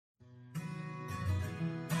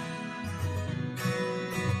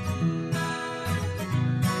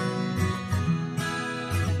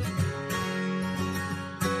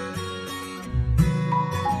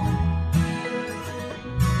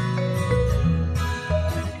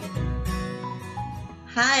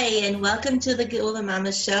Hi, and welcome to the Geula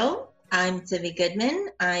Mama Show. I'm Tivi Goodman.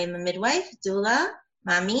 I'm a midwife, doula,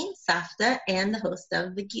 mommy, Safta, and the host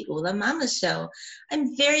of the Geula Mama Show.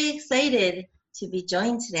 I'm very excited to be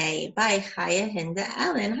joined today by Chaya Hinda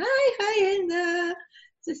Allen. Hi, Hinda.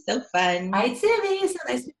 This is so fun. Hi, Tivi. So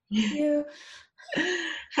nice to meet you.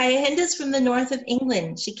 Chaya Hinda is from the north of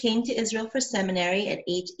England. She came to Israel for seminary at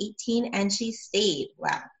age 18, and she stayed.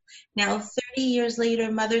 Wow. Now, 30 years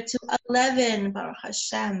later, mother to 11, Baruch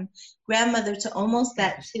Hashem, grandmother to almost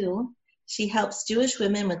that too, she helps Jewish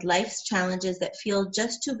women with life's challenges that feel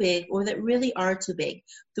just too big or that really are too big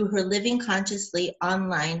through her Living Consciously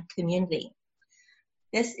online community.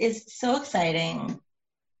 This is so exciting.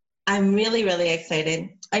 I'm really, really excited.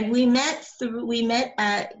 And we met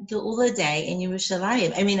at Geula Day in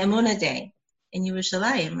Yerushalayim. I mean, Amunah Day in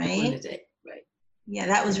Yerushalayim, right? Amunah Day, right. Yeah,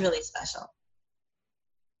 that was really special.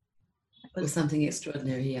 It was something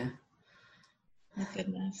extraordinary, yeah. My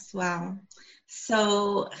goodness, wow.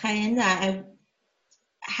 So, Hinda,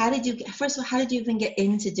 how did you even get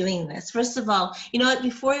into doing this? First of all, you know what,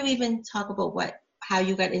 before we even talk about how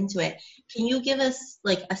you got into it, can you give us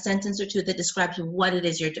like a sentence or two that describes what it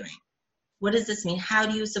is you're doing? What does this mean? How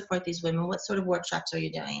do you support these women? What sort of workshops are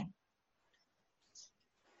you doing?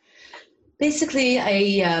 Basically,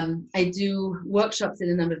 I do workshops in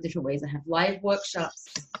a number of different ways. I have live workshops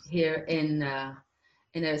here in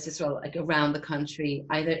Eretz Israel, like around the country,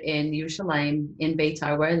 either in Yerushalayim, in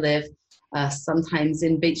Beitar, where I live, sometimes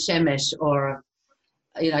in Beit Shemesh, or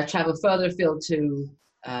I travel further afield to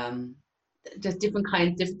just different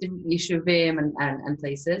yeshuvim and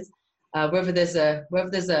places. Wherever there's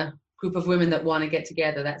a group of women that want to get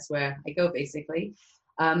together, that's where I go basically,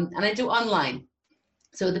 and I do online.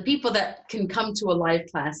 So the people that can come to a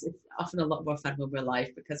live class, it's often a lot more fun when we're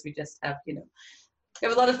live because we just have, we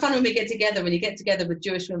have a lot of fun when we get together. When you get together with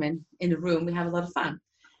Jewish women in a room, we have a lot of fun.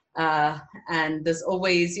 And there's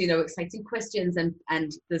always, exciting questions and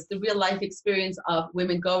there's the real life experience of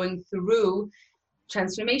women going through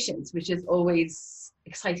transformations, which is always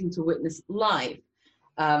exciting to witness live.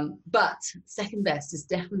 But second best is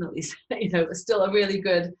definitely, still a really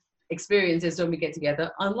good experience is when we get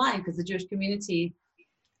together online, because the Jewish community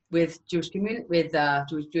with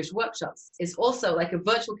Jewish workshops is also like a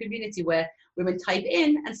virtual community where women type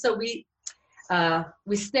in, and so we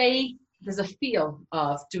stay. There's a feel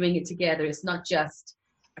of doing it together. It's not just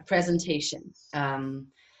a presentation.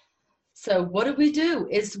 So what do?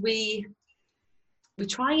 Is we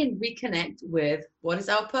try and reconnect with what is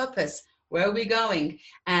our purpose, where are we going,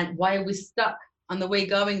 and why are we stuck on the way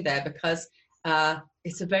going there? Because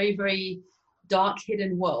it's a very, very dark,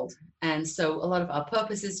 hidden world. And so a lot of our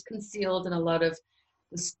purpose is concealed, and a lot of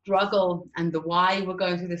the struggle and the why we're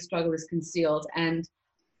going through the struggle is concealed. And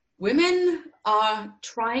women are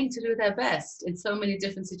trying to do their best in so many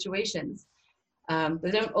different situations. They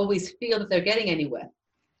don't always feel that they're getting anywhere.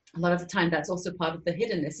 A lot of the time, that's also part of the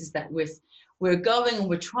hiddenness, is that we're going and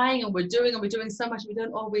we're trying and we're doing so much, we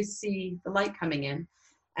don't always see the light coming in.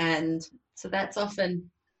 And so that's often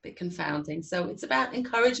a bit confounding. So it's about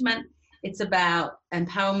encouragement. It's about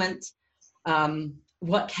empowerment.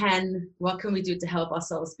 What can we do to help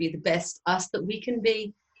ourselves be the best us that we can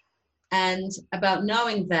be? And about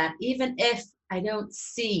knowing that even if I don't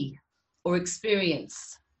see or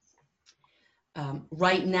experience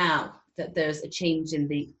right now that there's a change in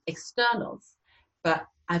the externals, but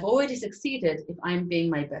I've already succeeded if I'm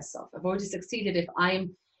being my best self. I've already succeeded if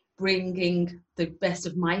I'm bringing the best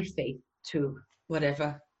of my faith to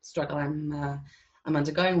whatever struggle I'm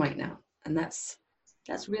undergoing right now. And that's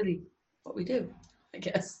really what we do, I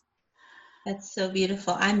guess. That's so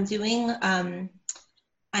beautiful. I'm doing,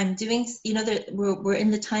 we're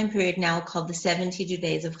in the time period now called the 72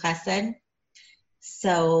 Days of Chesed.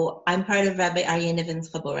 So I'm part of Rabbi Aryeh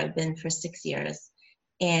Niven's Chabur. I've been for 6 years.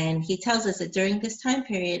 And he tells us that during this time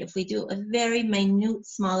period, if we do a very minute,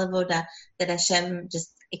 small avoda, that Hashem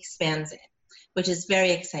just expands it, which is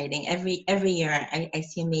very exciting. Every year I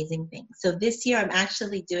see amazing things. So this year I'm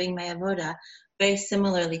actually doing my avoda very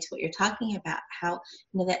similarly to what you're talking about, how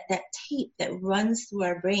that tape that runs through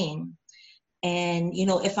our brain. And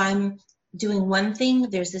if I'm doing one thing,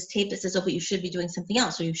 there's this tape that says, oh, but you should be doing something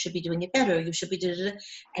else, or you should be doing it better, or you should be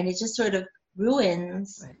and it just sort of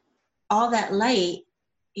ruins all that light,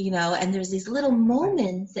 and there's these little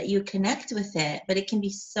moments that you connect with it, but it can be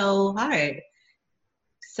so hard.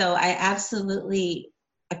 So I absolutely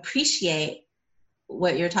appreciate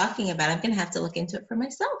what you're talking about. I'm going to have to look into it for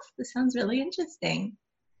myself. This sounds really interesting.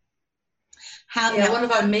 One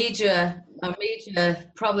of our major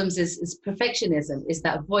problems is perfectionism, is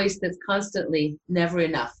that voice that's constantly never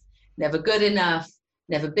enough, never good enough,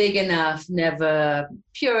 never big enough, never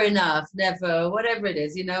pure enough, never whatever it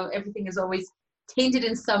is, everything is always tainted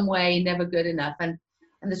in some way, never good enough. And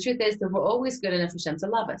the truth is that we're always good enough for Hashem to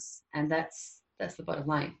love us. And that's the bottom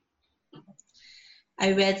line.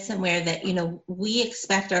 I read somewhere that, we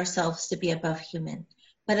expect ourselves to be above human,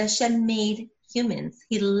 but Hashem made humans.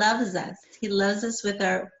 He loves us. He loves us with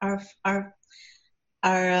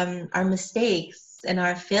our mistakes and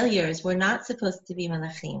our failures. We're not supposed to be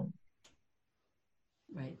malachim.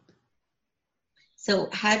 Right. So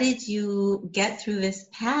how did you get through this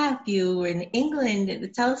path? You were in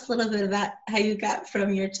England. Tell us a little bit about how you got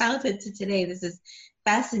from your childhood to today. This is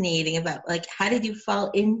fascinating. About how did you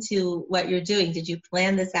fall into what you're doing? Did you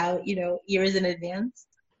plan this out, years in advance?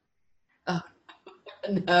 Oh,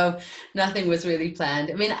 no, nothing was really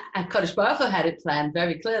planned. I mean, Kodesh Baruch Hu had it planned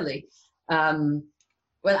very clearly. When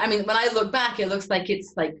I look back, it looks like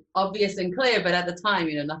it's obvious and clear, but at the time,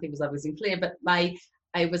 nothing was obvious and clear. But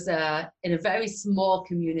I was in a very small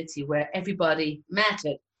community where everybody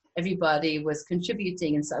mattered. Everybody was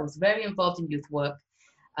contributing. And so I was very involved in youth work.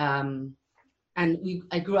 And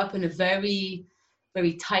I grew up in a very,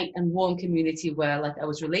 very tight and warm community where I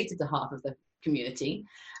was related to half of the community.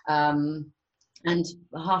 And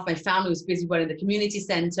half my family was busy running the community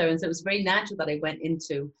center. And so it was very natural that I went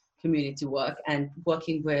into community work and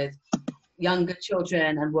working with younger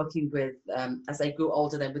children and working with, as I grew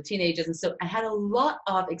older, then with teenagers. And so I had a lot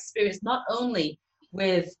of experience, not only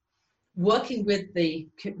with working with the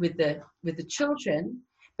children,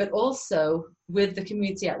 but also with the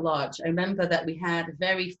community at large. I remember that we had a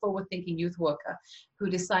very forward-thinking youth worker who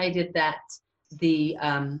decided that the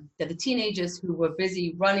teenagers who were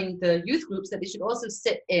busy running the youth groups, that they should also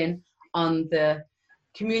sit in on the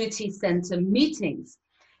community center meetings.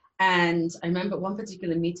 And I remember one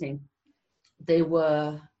particular meeting, they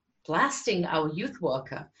were blasting our youth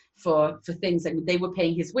worker for things that they were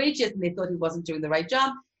paying his wages and they thought he wasn't doing the right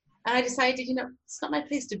job. And I decided, it's not my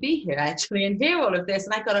place to be here actually and hear all of this.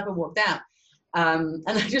 And I got up and walked out. And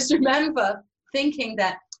I just remember thinking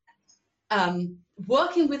that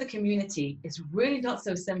working with a community is really not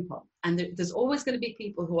so simple. And there's always going to be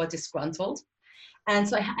people who are disgruntled. And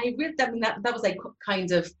so I really, that was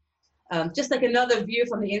kind of just another view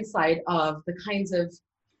from the inside of the kinds of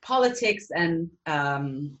politics and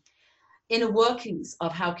inner workings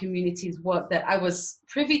of how communities work that I was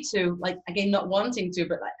privy to, again, not wanting to,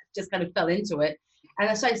 but just kind of fell into it.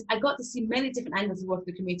 And so I got to see many different angles of work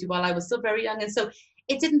in the community while I was still very young. And so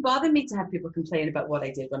it didn't bother me to have people complain about what I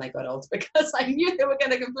did when I got older, because I knew they were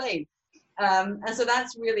going to complain. And so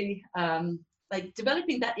that's really,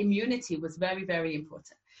 developing that immunity was very, very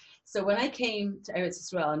important. So when I came to Eretz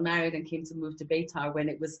Israel and married and came to move to Beitar, when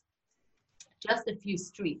it was just a few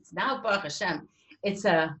streets. Now, Baruch Hashem, it's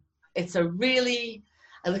a really,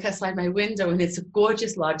 I look outside my window and it's a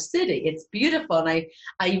gorgeous large city. It's beautiful. And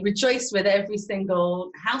I rejoice with every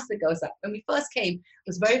single house that goes up. When we first came, it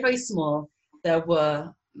was very, very small. There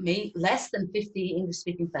were less than 50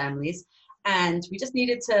 English-speaking families, and we just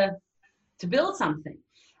needed to build something.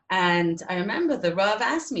 And I remember the Rav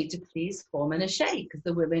asked me to please form an Ashay, because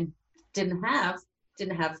the women didn't have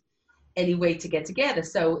any way to get together.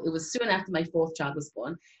 So it was soon after my fourth child was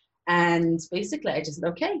born. And basically I just said,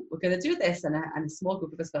 okay, we're going to do this. And a small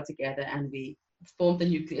group of us got together and we formed the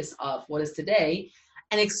nucleus of what is today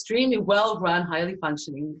an extremely well-run, highly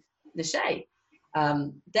functioning Ashay.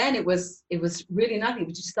 Then it was really nothing.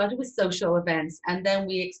 We just started with social events, and then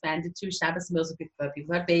we expanded to Shabbos meals for people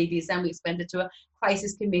who had babies, and we expanded to a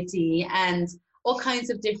crisis committee and all kinds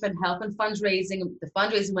of different help and fundraising. The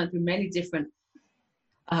fundraising went through many different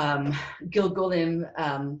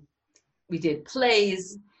Gilgulim. We did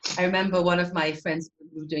plays. I remember one of my friends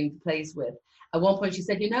we were doing plays with, at one point she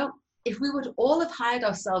said, if we would all have hired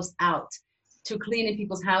ourselves out to clean in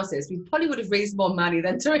people's houses, we probably would have raised more money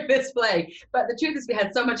than doing this play. But the truth is we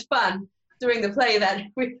had so much fun during the play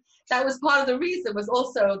that was part of the reason, was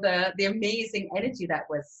also the amazing energy that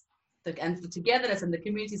was, and the togetherness and the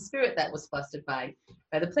community spirit that was fostered by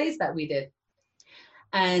the plays that we did.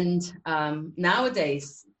 And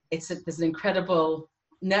nowadays, there's an incredible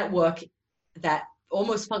network that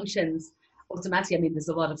almost functions automatically. I mean, there's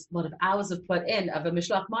a lot of hours of put in of a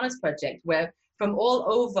Mishloach Manos project, where from all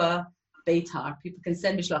over Beitar, people can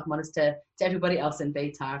send Mishloach Manos to everybody else in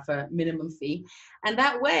Beitar for a minimum fee, and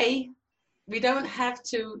that way we don't have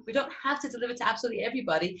to deliver to absolutely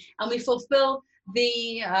everybody, and we fulfill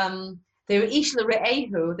the Ish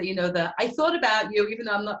L'Re'ehu, the I thought about you, even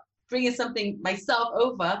though I'm not bringing something myself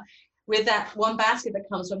over, with that one basket that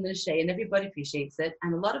comes from the Ashay, and everybody appreciates it,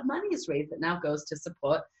 and a lot of money is raised that now goes to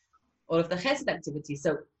support all of the chesed activities.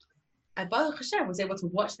 So I, Baruch Hashem, was able to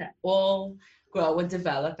watch that all grow and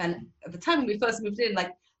develop. And at the time when we first moved in,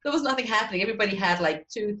 like, there was nothing happening. Everybody had like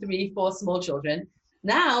 2, 3, 4 small children.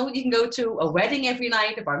 Now you can go to a wedding every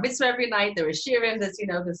night, a bar mitzvah every night. There is shirim. There's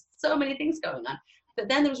so many things going on. But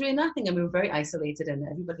then there was really nothing, and we were very isolated, and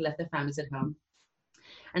everybody left their families at home.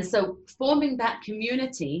 And so forming that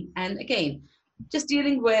community, and again, just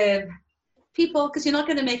dealing with people, because you're not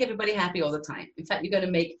going to make everybody happy all the time. In fact, you're going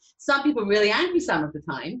to make some people really angry some of the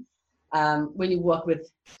time when you work with,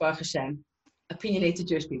 Baruch Hashem, opinionated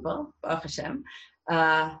Jewish people, Baruch Hashem.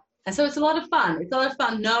 And so it's a lot of fun. It's a lot of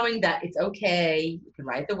fun knowing that it's okay. You can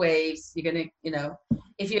ride the waves. You're going to,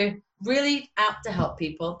 if you're really out to help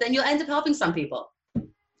people, then you'll end up helping some people.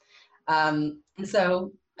 And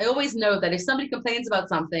so I always know that if somebody complains about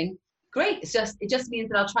something, great. It just means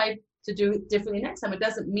that I'll try to do it differently next time. It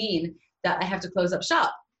doesn't mean that I have to close up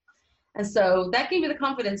shop. And so that gave me the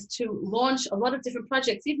confidence to launch a lot of different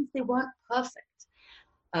projects, even if they weren't perfect.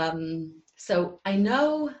 So I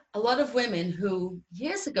know a lot of women who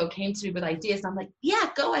years ago came to me with ideas. And I'm like, yeah,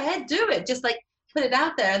 go ahead, do it. Just like put it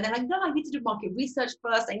out there. And they're like, no, I need to do market research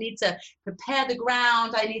first. I need to prepare the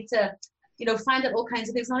ground. I need to, find out all kinds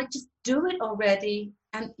of things. And I'm like, just do it already.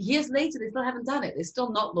 And years later, they still haven't done it. They're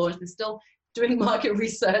still not launched. They're still doing market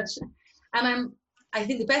research. And I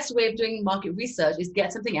think the best way of doing market research is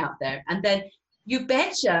get something out there. And then you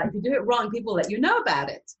betcha, if you do it wrong, people let you know about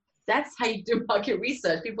it. That's how you do market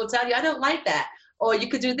research. People tell you, I don't like that. Or you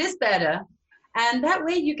could do this better. And that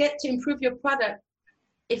way you get to improve your product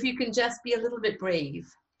if you can just be a little bit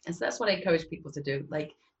brave. And so that's what I encourage people to do.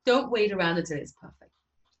 Like, don't wait around until it's perfect.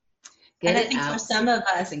 And I think for some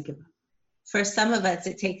of us,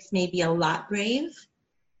 it takes maybe a lot brave,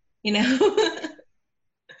 I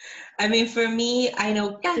mean, for me, I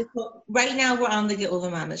know right now we're on the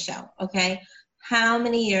Geula Mama show, okay? How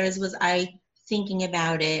many years was I thinking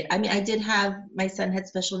about it? I mean, I did have, my son had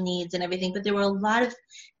special needs and everything, but there were a lot of,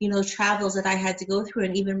 travels that I had to go through.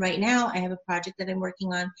 And even right now, I have a project that I'm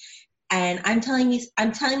working on. And I'm telling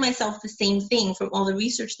myself the same thing from all the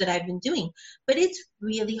research that I've been doing, but it's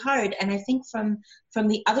really hard. And I think from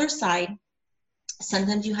the other side,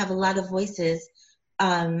 sometimes you have a lot of voices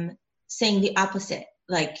saying the opposite,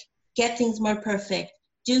 like get things more perfect,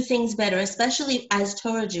 do things better, especially as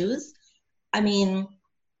Torah Jews. I mean,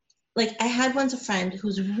 like I had once a friend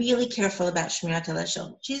who's really careful about Shmirat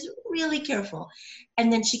HaLashon. She's really careful.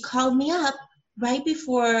 And then she called me up right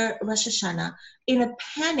before Rosh Hashanah in a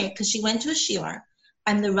panic because she went to a shiur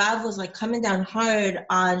and the Rav was like coming down hard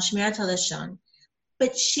on Shmirat HaLashon.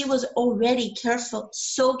 But she was already careful,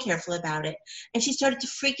 so careful about it. And she started to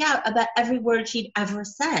freak out about every word she'd ever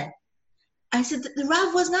said. I said, the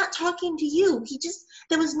Rav was not talking to you.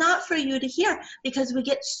 That was not for you to hear, because we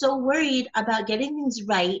get so worried about getting things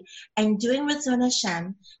right and doing Ratzon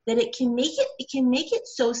Hashem that it can make it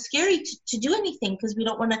so scary to do anything, because we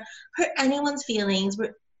don't want to hurt anyone's feelings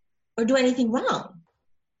or do anything wrong.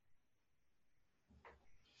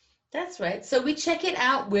 That's right. So we check it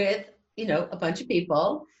out with, a bunch of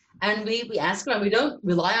people, and we ask around. We don't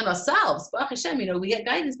rely on ourselves. Baruch Hashem, we get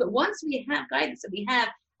guidance. But once we have guidance and we have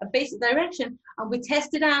a basic direction and we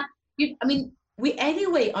test it out, we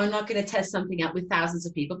anyway are not going to test something out with thousands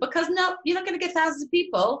of people, because no, you're not going to get thousands of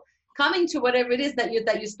people coming to whatever it is that you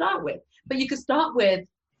start with. But you could start with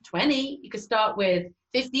 20, you could start with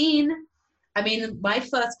 15. My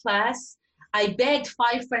first class, I begged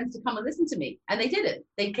 5 friends to come and listen to me, and they did it.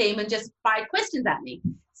 They came and just fired questions at me.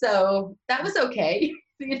 So that was okay.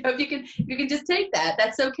 If you can just take that,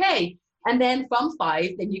 that's okay. And then from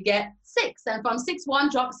 5, then you get 6. And from 6, 1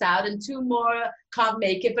 drops out and 2 more can't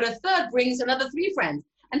make it, but a third brings another 3 friends.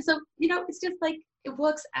 And so, it's just like, it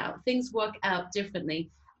works out. Things work out differently.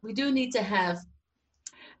 We do need to have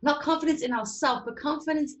not confidence in ourselves, but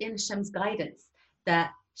confidence in Hashem's guidance,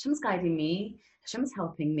 that Hashem's guiding me, Hashem is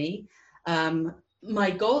helping me. My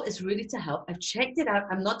goal is really to help. I've checked it out.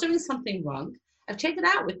 I'm not doing something wrong. I've checked it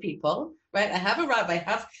out with people, right? I have a rabbi,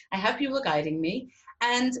 I have people guiding me.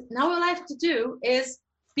 And now all I have to do is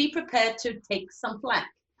be prepared to take some flack.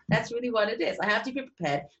 That's really what it is. I have to be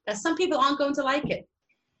prepared that some people aren't going to like it.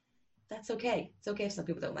 That's okay. It's okay if some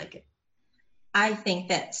people don't like it. I think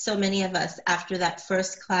that so many of us after that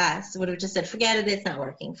first class would have just said, forget it, it's not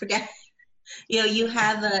working, forget it. You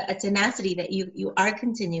have a tenacity that you are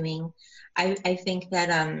continuing. I think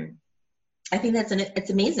it's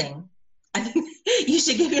amazing. I think you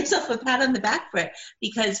should give yourself a pat on the back for it,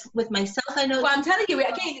 because with myself, I know. Well, I'm telling you,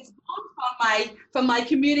 again, it's born from my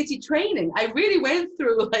community training. I really went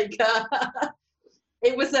through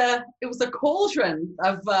it was a cauldron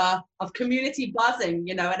of community buzzing,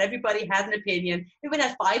 you know, and everybody had an opinion. Everyone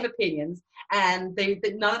had 5 opinions, and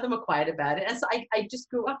none of them were quiet about it. And so I just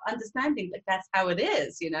grew up understanding that that's how it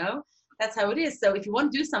is, you know, that's how it is. So if you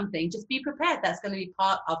want to do something, just be prepared. That's going to be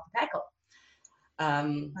part of the pickle.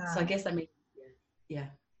 So I guess yeah.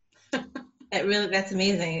 That's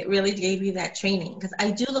amazing. It really gave you that training, because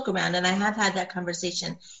I do look around and I have had that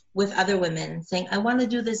conversation with other women saying, I want to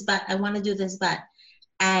do this, but I want to do this, but,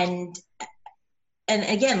 and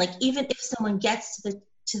again, like, even if someone gets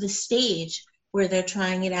to the stage where they're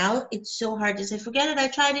trying it out, it's so hard to say, forget it. I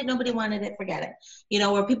tried it. Nobody wanted it. Forget it. You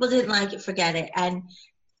know, or people didn't like it. Forget it. And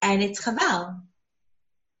it's chaval.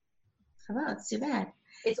 Chaval, it's too bad.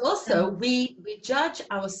 It's also, we judge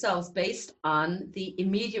ourselves based on the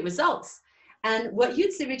immediate results. And what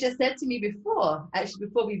Yutziri just said to me before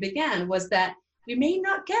we began, was that we may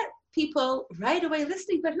not get people right away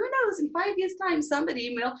listening, but who knows, in 5 years' time,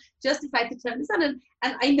 somebody will just decide to turn this on. And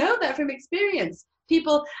I know that from experience.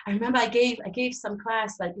 People, I remember I gave some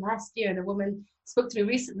class like last year, and a woman spoke to me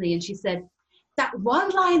recently, and she said, that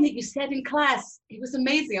one line that you said in class, it was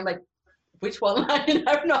amazing. I'm like, which one line?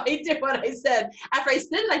 I have no idea what I said. After I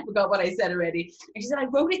said it, I forgot what I said already. And she said, I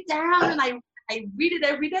wrote it down and I read it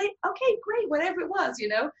every day. Okay, great, whatever it was, you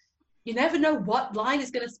know. You never know what line is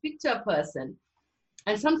going to speak to a person.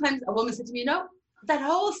 And sometimes a woman said to me, you know, that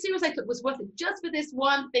whole series I took was worth it just for this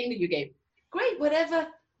one thing that you gave. Great, whatever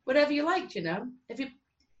you liked, you know. If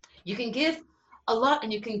you can give a lot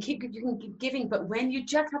and you can keep giving, but when you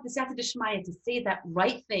just have the Siyata D'Shmaya to say that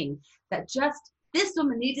right thing, that just this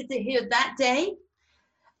woman needed to hear that day.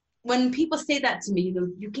 When people say that to me, you know,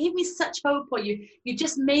 you gave me such hope, or you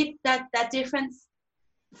just made that difference.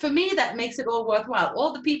 For me, that makes it all worthwhile.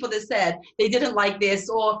 All the people that said they didn't like this,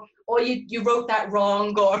 or you wrote that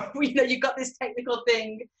wrong, or you know, you got this technical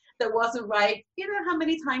thing that wasn't right. You know how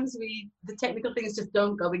many times the technical things just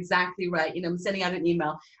don't go exactly right. You know, I'm sending out an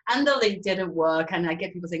email and the link didn't work, and I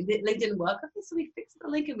get people saying the link didn't work. Okay, so we fix the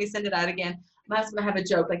link and we send it out again. My husband and I have a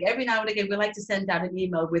joke, like every now and again we like to send out an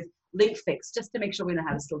email with link fix, just to make sure we know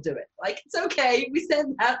how to still do it. Like, it's okay, we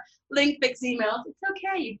send out link fix emails. It's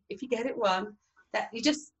okay if you get it wrong, that you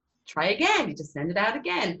just try again, you just send it out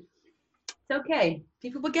again. It's okay,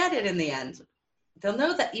 people will get it in the end. They'll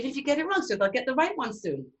know that even if you get it wrong, so they'll get the right one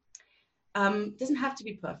soon. It doesn't have to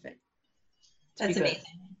be perfect. That's amazing.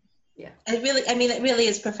 Yeah. It really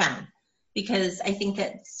is profound, because I think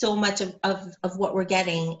that so much of what we're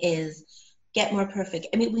getting is get more perfect.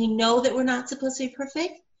 I mean, we know that we're not supposed to be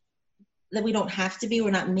perfect, that we don't have to be,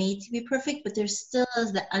 we're not made to be perfect, but there still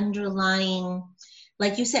is the underlying,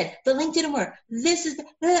 like you said, the link didn't work. This is,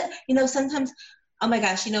 you know, sometimes, oh my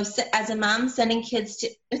gosh, you know, as a mom sending kids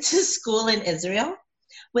to school in Israel,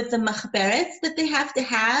 with the machberets that they have to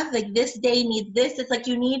have, like this day needs this. It's like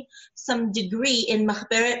you need some degree in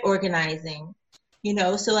machberet organizing, you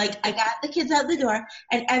know? So like I got the kids out the door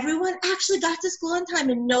and everyone actually got to school on time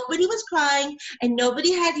and nobody was crying and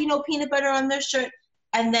nobody had, you know, peanut butter on their shirt.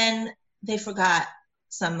 And then they forgot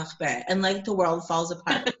some machberet and like the world falls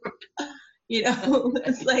apart. You know,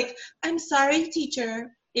 it's like, I'm sorry,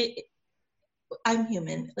 teacher. I'm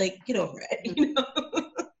human. Like, get over it, you know?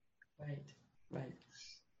 Right.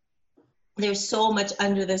 There's so much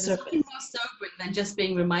under the surface. There's nothing more sobering than just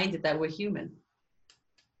being reminded that we're human.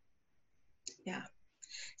 Yeah.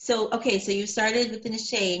 So, okay, so you started with the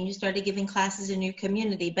Nishay and you started giving classes in your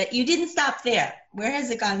community, but you didn't stop there. Where has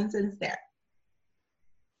it gone since there?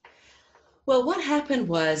 Well, what happened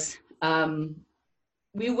was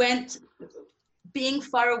we went, being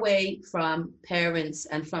far away from parents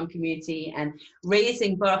and from community and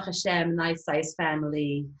raising, Baruch Hashem, nice-sized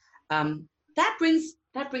family, that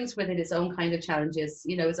brings with it its own kind of challenges,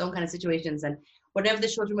 you know, its own kind of situations. And whatever the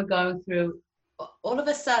children were going through, all of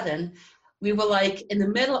a sudden, we were like in the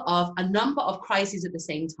middle of a number of crises at the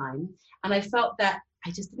same time. And I felt that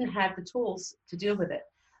I just didn't have the tools to deal with it.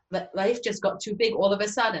 But life just got too big all of a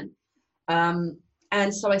sudden.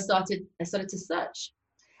 And so I started to search.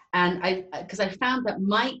 And because I found that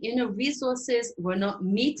my inner resources were not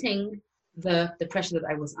meeting the pressure that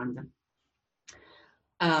I was under.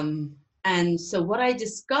 And so what I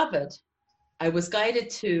discovered, I was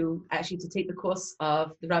guided to take the course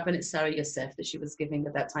of the Rabbanit Sarah Yosef that she was giving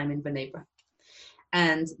at that time in Bnei Brak.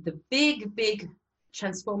 And the big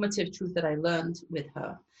transformative truth that I learned with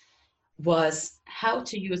her was how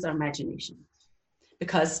to use our imagination.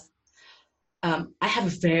 Because I have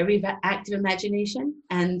a very active imagination,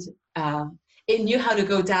 and it knew how to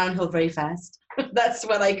go downhill very fast. That's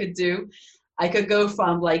what I could do. I could go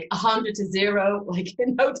from like 100 to 0, like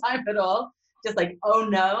in no time at all. Just like, oh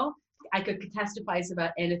no. I could catastrophize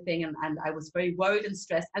about anything, and I was very worried and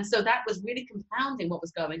stressed. And so that was really compounding what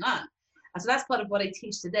was going on. And so that's part of what I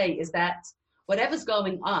teach today, is that whatever's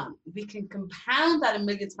going on, we can compound that a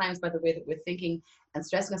million times by the way that we're thinking and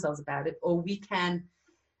stressing ourselves about it, or we can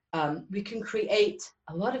create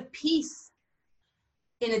a lot of peace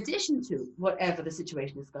in addition to whatever the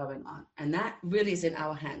situation is going on. And that really is in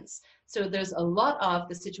our hands. So there's a lot of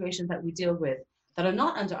the situations that we deal with that are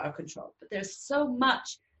not under our control, but there's so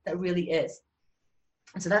much that really is.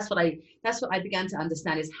 And so that's what I began to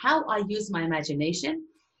understand, is how I use my imagination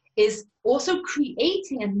is also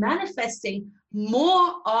creating and manifesting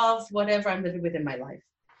more of whatever I'm living with in my life.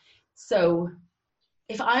 So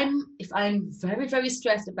if I'm very, very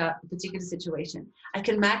stressed about a particular situation, I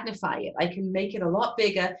can magnify it. I can make it a lot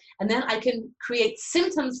bigger, and then I can create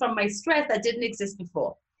symptoms from my stress that didn't exist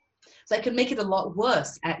before. So I can make it a lot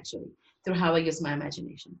worse, actually, through how I use my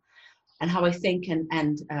imagination and how I think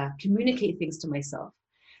and communicate things to myself.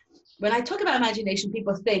 When I talk about imagination,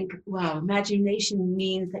 people think, wow, imagination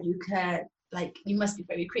means that you can, like, you must be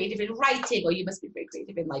very creative in writing, or you must be very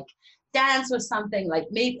creative in like dance or something, like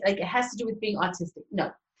maybe like it has to do with being artistic.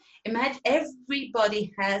 No, imagine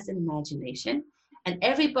everybody has an imagination, and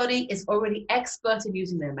everybody is already expert in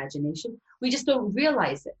using their imagination. We just don't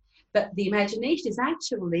realize it. But the imagination is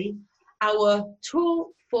actually our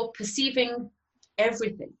tool for perceiving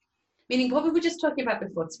everything. Meaning what we were just talking about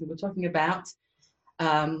before, so we were talking about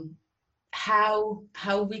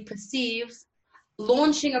how we perceive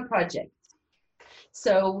launching a project.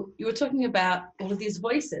 So you were talking about all of these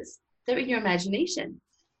voices. They're in your imagination.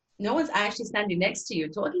 No one's actually standing next to you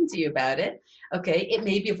talking to you about it. Okay, it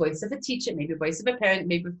may be a voice of a teacher, maybe a voice of a parent,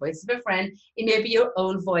 maybe a voice of a friend. It may be your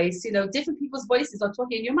own voice. You know, different people's voices are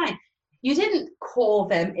talking in your mind. You didn't call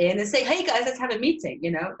them in and say, hey guys, let's have a meeting.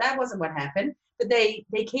 You know, that wasn't what happened. But they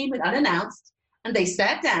came in unannounced, and they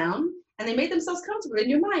sat down and they made themselves comfortable in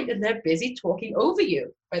your mind, and they're busy talking over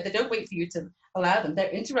you, right? They don't wait for you to allow them.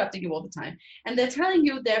 They're interrupting you all the time, and they're telling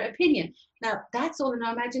you their opinion. Now, that's all in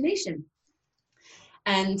our imagination.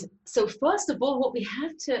 And so first of all, what we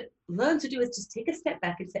have to learn to do is just take a step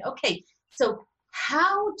back and say, okay, so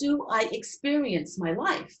how do I experience my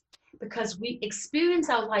life? Because we experience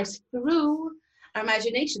our lives through our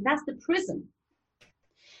imagination. That's the prism.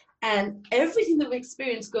 And everything that we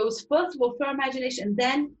experience goes, first of all, through our imagination, and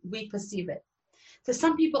then we perceive it. So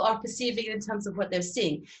some people are perceiving it in terms of what they're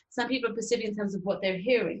seeing. Some people are perceiving in terms of what they're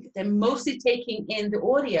hearing. They're mostly taking in the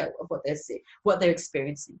audio of what they're seeing, what they're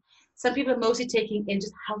experiencing. Some people are mostly taking in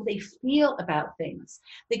just how they feel about things.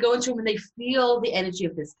 They go into a room and they feel the energy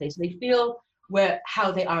of this place. They feel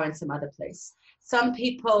how they are in some other place. Some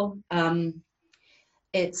people,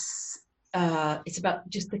 it's about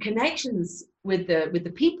just the connections with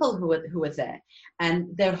the people who are there,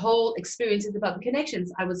 and their whole experience is about the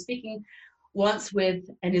connections. I was speaking once with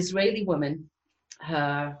an Israeli woman.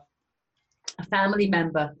 A family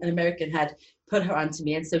member, an American, had put her onto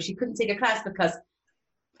me, and so she couldn't take a class because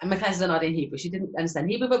my classes are not in Hebrew. She didn't understand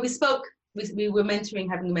Hebrew, but we spoke. We were mentoring,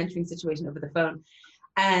 having a mentoring situation over the phone,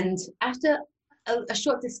 and after a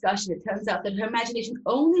short discussion, it turns out that her imagination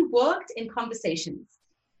only worked in conversations.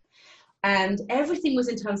 And everything was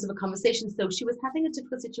in terms of a conversation. So she was having a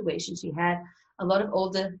difficult situation. She had a lot of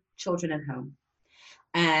older children at home,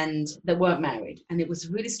 and that weren't married. And it was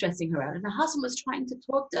really stressing her out. And her husband was trying to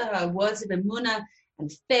talk to her words of emunah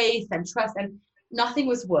and faith and trust, and nothing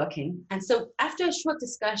was working. And so after a short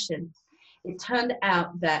discussion, it turned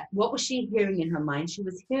out that what was she hearing in her mind? She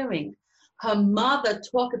was hearing her mother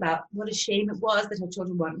talk about what a shame it was that her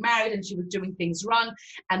children weren't married, and she was doing things wrong,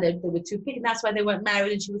 and they were too big, and that's why they weren't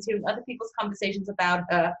married. And she was hearing other people's conversations about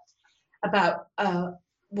her, about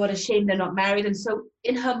what a shame they're not married. And so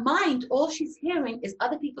in her mind, all she's hearing is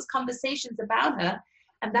other people's conversations about her.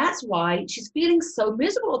 And that's why she's feeling so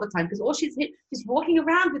miserable all the time, because all she's walking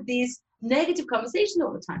around with these negative conversations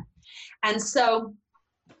all the time. And so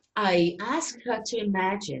I asked her to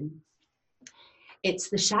imagine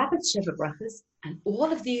it's the Shabbat Sheva Brachas, and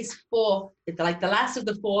all of these four, like the last of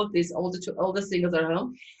the four, these older singles are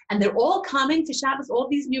home, and they're all coming to Shabbos, all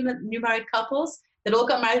these new married couples that all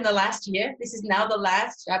got married in the last year. This is now the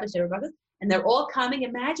last Shabbat Sheva Brachas, and they're all coming.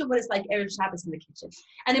 Imagine what it's like Erev Shabbos in the kitchen.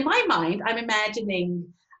 And in my mind, I'm imagining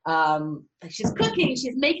like she's cooking,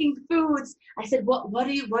 she's making foods. I said, what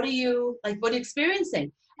are you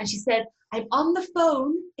experiencing? And she said, I'm on the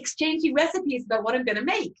phone exchanging recipes about what I'm going to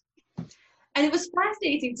make. And it was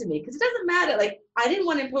fascinating to me, because it doesn't matter, like, I didn't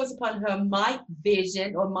want to impose upon her my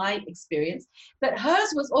vision or my experience, but hers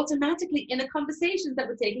was automatically in the conversations that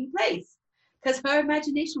were taking place, because her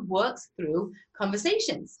imagination works through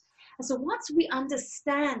conversations. And so once we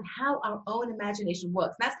understand how our own imagination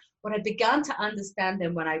works, that's what I began to understand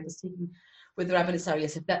then when I was taking with the Rabbi Nisari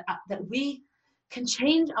Yosef, that we can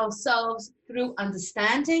change ourselves through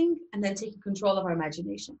understanding and then taking control of our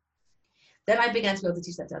imagination. Then I began to be able to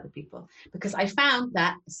teach that to other people, because I found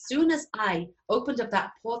that as soon as I opened up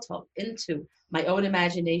that portal into my own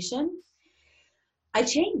imagination, I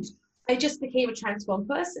changed. I just became a transformed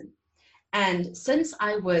person. And since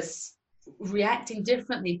I was reacting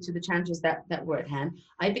differently to the challenges that were at hand,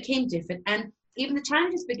 I became different. And even the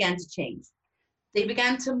challenges began to change. They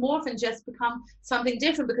began to morph and just become something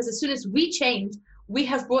different, because as soon as we change, we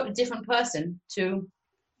have brought a different person to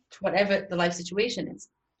whatever the life situation is.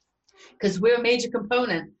 Because we're a major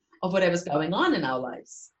component of whatever's going on in our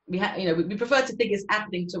lives. We prefer to think it's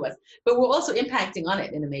happening to us, but we're also impacting on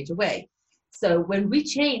it in a major way. So when we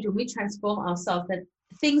change, when we transform ourselves, then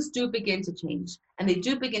things do begin to change, and they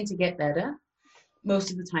do begin to get better.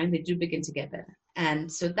 Most of the time, they do begin to get better.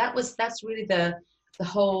 And so that's really the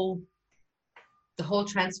whole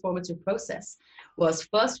transformative process. Was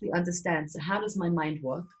first we understand, so how does my mind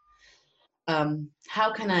work?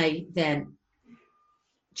 How can I then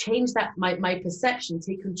change that my perception,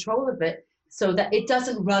 take control of it, so that it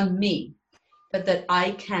doesn't run me, but that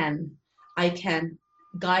I can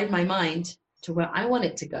guide my mind to where I want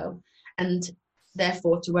it to go, and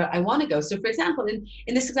therefore to where I want to go. So for example,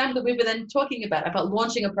 in this example that we were then talking about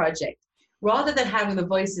launching a project, rather than having the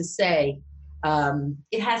voices say,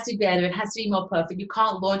 it has to be better, it has to be more perfect, you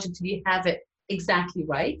can't launch until you have it exactly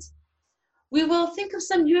right, we will think of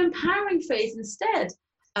some new empowering phrase instead.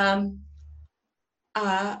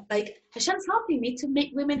 Like, Hashem's helping me to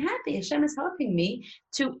make women happy. Hashem is helping me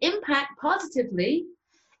to impact positively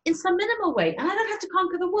in some minimal way. And I don't have to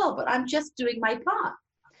conquer the world, but I'm just doing my part.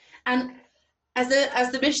 And as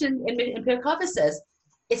the mission in Pirkei says,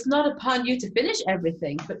 it's not upon you to finish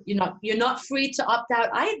everything, but you're not free to opt out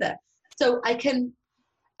either. So I can,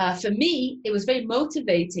 for me, it was very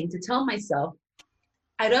motivating to tell myself,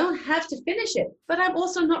 I don't have to finish it, but I'm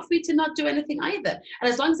also not free to not do anything either.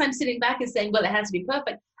 And as long as I'm sitting back and saying, well, it has to be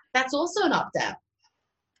perfect, that's also an opt-out.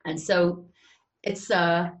 And so it's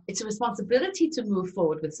a responsibility to move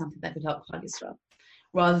forward with something that could help Klal Yisrael,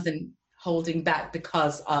 rather than holding back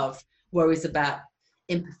because of worries about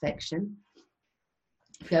imperfection.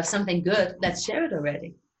 If you have something good, let's share it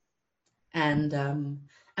already. And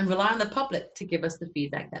rely on the public to give us the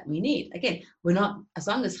feedback that we need. Again, we're not, as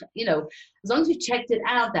long as we've checked it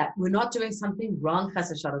out that we're not doing something wrong,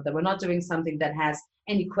 chas v'shalom, that we're not doing something that has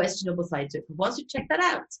any questionable side to it. But once we check that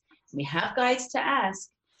out, we have guides to ask,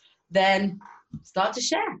 then start to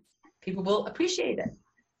share. People will appreciate it.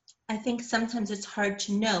 I think sometimes it's hard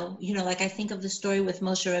to know, like I think of the story with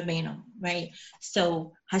Moshe Rabbeinu, right?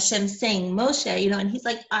 So Hashem saying Moshe, and he's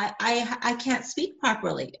like, I can't speak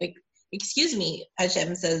properly. Like, excuse me,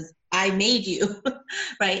 Hashem says, I made you,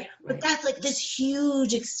 right? But that's like this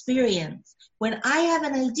huge experience. When I have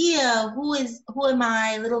an idea, who am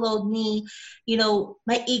I, little old me,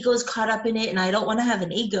 my ego's caught up in it, and I don't want to have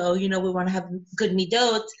an ego, we want to have good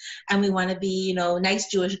midot, and we want to be,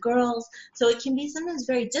 nice Jewish girls. So it can be sometimes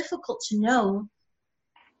very difficult to know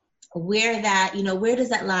where that, where does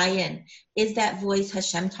that lie in? Is that voice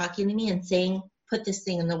Hashem talking to me and saying, put this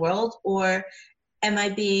thing in the world, or am I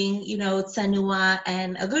being, tsanua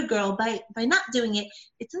and a good girl by not doing it?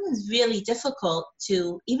 It's sometimes really difficult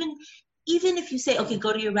to, even if you say, okay,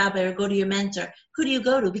 go to your rabbi or go to your mentor, who do you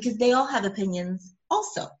go to? Because they all have opinions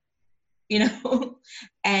also,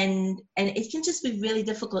 and it can just be really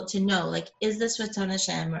difficult to know, like, is this Ratzon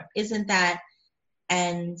Hashem or isn't that?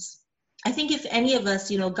 And I think if any of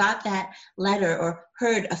us, got that letter or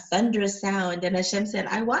heard a thunderous sound and Hashem said,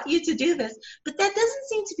 I want you to do this, but that doesn't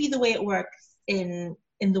seem to be the way it works in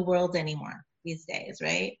the world anymore these days,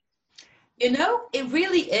 right? It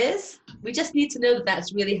really is. We just need to know that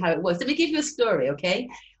that's really how it works. Let me give you a story, okay?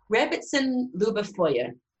 Rebbetzin Luba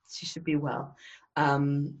Foyer, she should be well.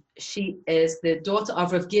 She is the daughter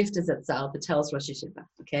of Rav Gifta Zatzal, the Telz Rosh Yeshiva,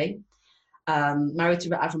 okay? Married to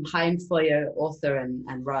Avram Chaim Foyer, author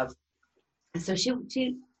and Rav. And so she,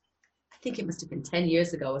 I think it must have been 10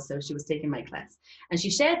 years ago or so, she was taking my class. And she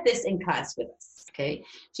shared this in class with us, okay?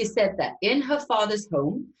 She said that in her father's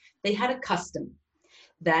home, they had a custom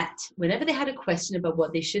that whenever they had a question about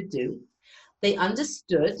what they should do, they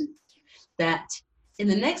understood that in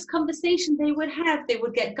the next conversation they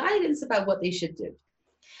would get guidance about what they should do.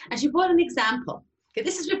 And she brought an example. Okay,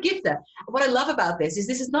 this is Rav Gifta. What I love about this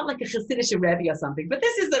is not like a Hasidic Rebbe or something, but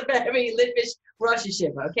this is a very Litvish Rosh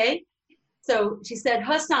Yeshiva, okay? So she said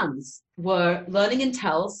her sons were learning in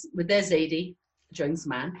Telz with their Zaidi during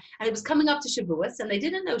Zman, and it was coming up to Shavuos, and they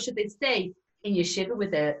didn't know should they stay in Yeshiva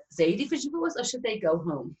with their Zaidi for Shavuos or should they go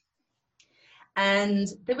home. And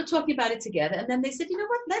they were talking about it together. And then they said, you know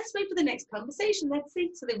what, let's wait for the next conversation. Let's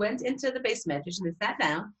see. So they went into the base medrash and they sat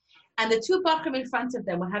down. And the two Bachrim in front of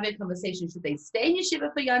them were having a conversation. Should they stay in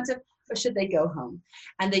yeshiva for Yom Tov or should they go home?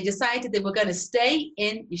 And they decided they were going to stay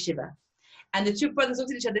in yeshiva. And the two brothers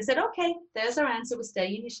looked at each other. They said, okay, there's our answer. We're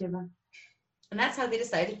staying in yeshiva. And that's how they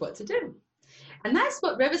decided what to do. And that's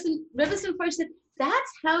what Rebbetzin first said.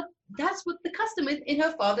 That's what the custom in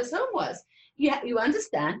her father's home was. You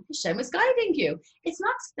understand, Hashem is guiding you. It's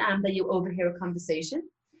not stam that you overhear a conversation.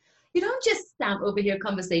 You don't just stam overhear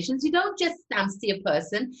conversations. You don't just stam see a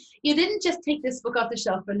person. You didn't just take this book off the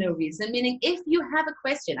shelf for no reason. Meaning, if you have a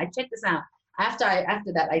question, I checked this out. After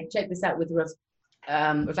that, I checked this out with Rav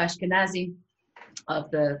Ashkenazi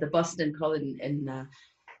of the Boston College in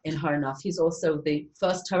Harnoff. He's also the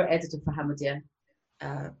first Torah editor for Hamodia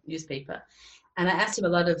newspaper. And I asked him a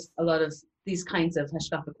lot of these kinds of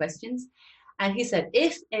hashkafa questions. And he said,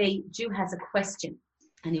 if a Jew has a question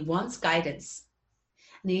and he wants guidance,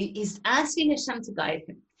 and he's asking Hashem to guide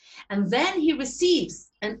him, and then he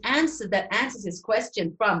receives an answer that answers his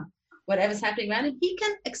question from whatever's happening around him, he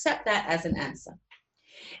can accept that as an answer.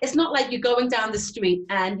 It's not like you're going down the street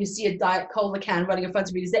and you see a Diet Cola can running in front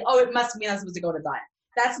of you and you say, oh, it must mean I'm supposed to go on a diet.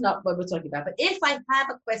 That's not what we're talking about. But if I have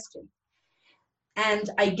a question and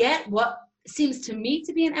I get what seems to me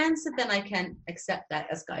to be an answer, then I can accept that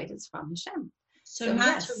as guidance from Hashem. So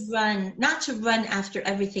not to run after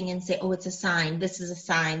everything and say, oh, it's a sign. This is a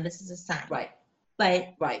sign. This is a sign. Right.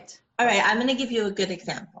 But right. All right, I'm going to give you a good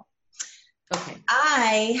example. Okay.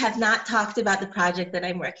 I have not talked about the project that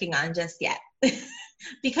I'm working on just yet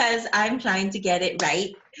because I'm trying to get it right,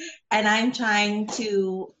 and I'm trying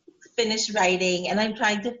to finish writing, and I'm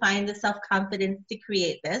trying to find the self-confidence to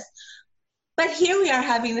create this. But here we are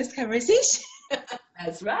having this conversation.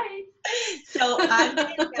 That's right. So I'm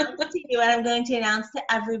going to announce to you, and I'm going to announce to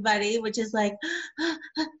everybody, which is like,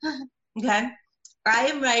 okay, I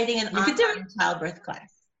am writing an online childbirth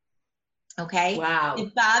class. Okay. Wow.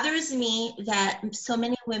 It bothers me that so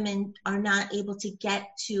many women are not able to get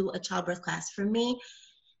to a childbirth class. For me,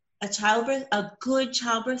 a good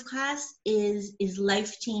childbirth class is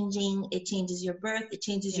life-changing. It changes your birth. It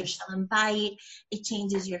changes your shalom bayit. It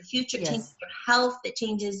changes your future. It changes your health. It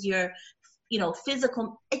changes your,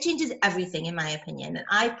 physical. It changes everything, in my opinion. And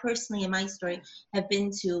I personally, in my story, have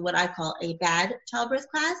been to what I call a bad childbirth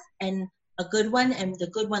class and a good one. And the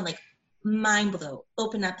good one, like, mind blow,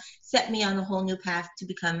 open up, set me on a whole new path to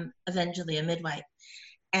become eventually a midwife.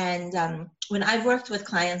 And when I've worked with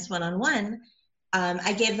clients one-on-one,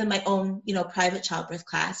 I gave them my own, private childbirth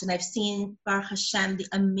class, and I've seen, Baruch Hashem, the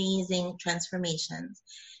amazing transformations.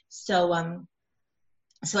 So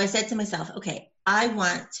I said to myself, okay, I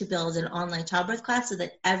want to build an online childbirth class so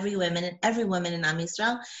that every woman in Am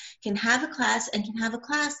Yisrael can have a class, and can have a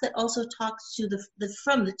class that also talks to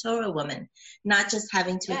from the Torah woman, not just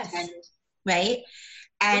having to attend, right?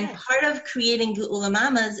 And part of creating Geula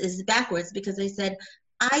Mamas is backwards, because I said,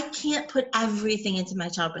 I can't put everything into my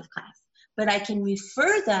childbirth class, but I can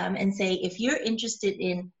refer them and say, if you're interested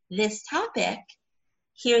in this topic,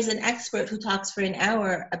 here's an expert who talks for an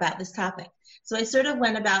hour about this topic. So I sort of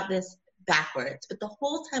went about this backwards. But the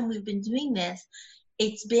whole time we've been doing this,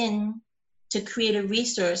 it's been to create a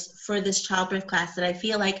resource for this childbirth class that I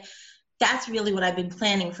feel like that's really what I've been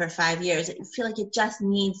planning for 5 years. I feel like it just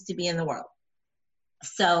needs to be in the world.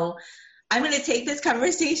 So I'm going to take this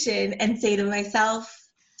conversation and say to myself,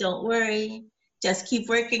 don't worry, just keep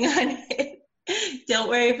working on it. Don't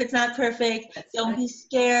worry if it's not perfect. Don't be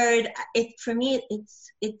scared. For me,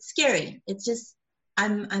 it's scary. It's just,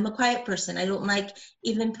 I'm a quiet person. I don't like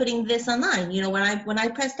even putting this online. When I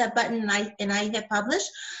press that button and I hit publish,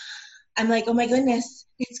 I'm like, oh my goodness,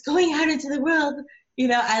 it's going out into the world.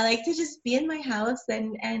 I like to just be in my house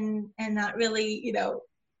and not really,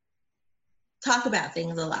 talk about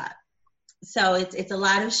things a lot. So it's a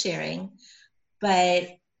lot of sharing, but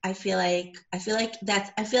I feel like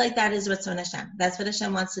that is what's on Hashem. That's what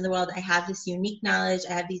Hashem wants in the world. I have this unique knowledge.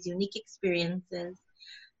 I have these unique experiences.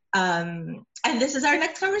 And this is our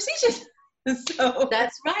next conversation. So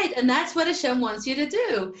that's right. And that's what Hashem wants you to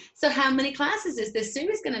do. So how many classes is this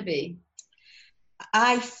series going to be?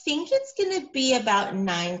 I think it's going to be about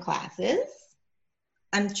 9 classes.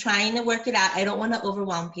 I'm trying to work it out. I don't want to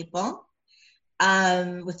overwhelm people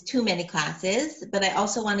with too many classes, but I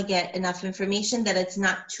also want to get enough information that it's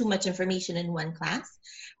not too much information in one class.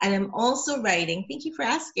 And I'm also writing, thank you for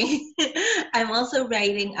asking, I'm also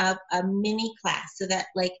writing up a mini class so that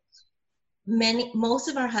most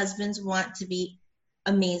of our husbands want to be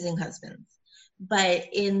amazing husbands. But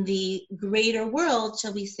in the greater world,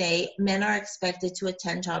 shall we say, men are expected to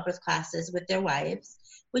attend childbirth classes with their wives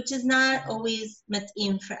which is not always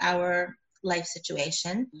mat'im for our life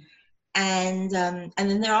situation. And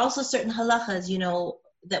then there are also certain halachas,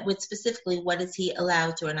 that would specifically what is he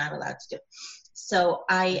allowed to or not allowed to do. So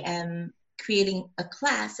I am creating a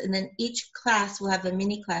class, and then each class will have a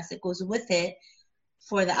mini class that goes with it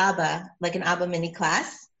for the Abba, like an Abba mini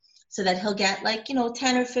class, so that he'll get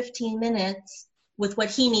 10 or 15 minutes with what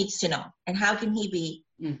he needs to know and how can he be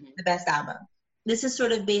the best Abba. This is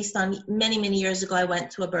sort of based on many, many years ago. I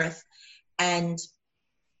went to a birth, and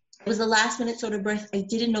it was a last minute sort of birth. I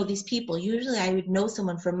didn't know these people. Usually I would know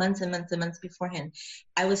someone for months and months and months beforehand.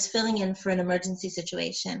 I was filling in for an emergency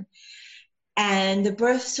situation. And the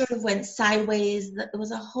birth sort of went sideways. It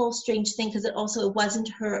was a whole strange thing because it wasn't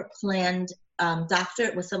her planned doctor.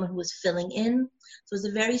 It was someone who was filling in. So it was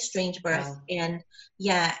a very strange birth. Wow.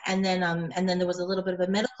 And then there was a little bit of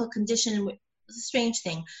a medical condition. It was a strange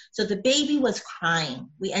thing. So the baby was crying.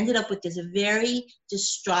 We ended up with this very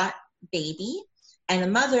distraught baby and a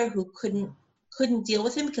mother who couldn't deal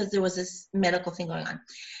with him because there was this medical thing going on.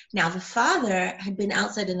 Now the father had been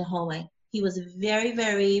outside in the hallway. He was very,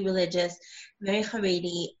 very religious, very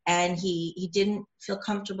Haredi, and he didn't feel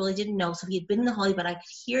comfortable. He didn't know. So he had been in the hallway, but I could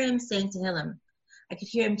hear him saying Tehillim. I could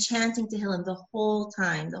hear him chanting Tehillim the whole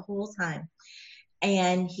time.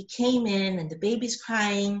 And he came in, and the baby's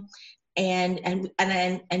crying, and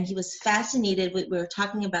he was fascinated. We were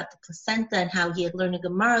talking about the placenta and how he had learned in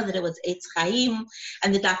Gemara that it was Eitz Chaim,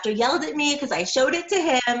 and the doctor yelled at me because I showed it to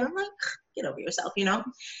him. I'm like, get over yourself,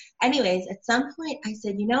 Anyways, at some point I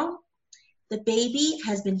said, the baby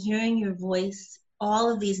has been hearing your voice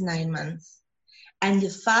all of these 9 months, and the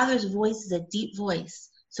father's voice is a deep voice,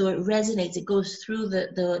 so it resonates. It goes through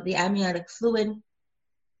the amniotic fluid.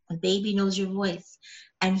 The baby knows your voice,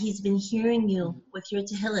 and he's been hearing you with your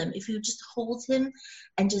Tehillim. If you just hold him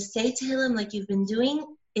and just say Tehillim like you've been doing,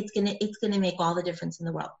 it's gonna make all the difference in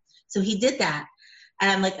the world. So he did that.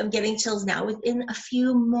 And I'm getting chills now. Within a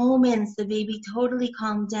few moments, the baby totally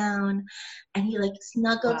calmed down, and he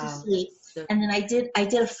snuggled to sleep. And then I did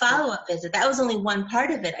a follow-up visit. That was only one part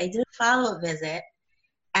of it. I did a follow-up visit,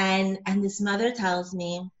 and this mother tells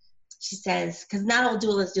me, she says, because not all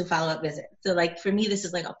doulas do follow-up visits. So for me, this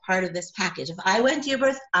is a part of this package. If I went to your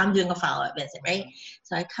birth, I'm doing a follow-up visit, right?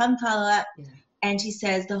 So I come follow up, and she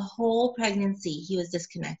says the whole pregnancy he was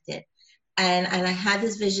disconnected. And I had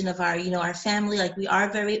this vision of our family, we are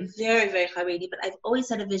very, very, very Haredi, but I've always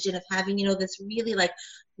had a vision of having, this really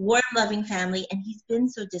warm, loving family, and he's been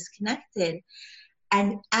so disconnected.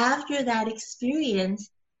 And after that experience,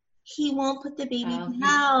 he won't put the baby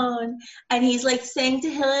down, and he's saying to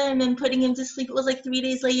him and putting him to sleep. It was 3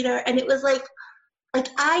 days later, and it was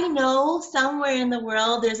I know somewhere in the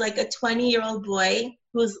world there's a 20-year-old boy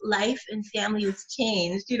whose life and family was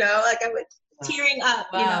changed. I was tearing up.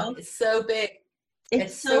 It's so big.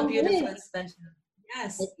 It's so beautiful and special.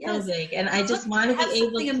 Yes, it's so big, and I just want to be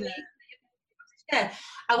able to. Yeah,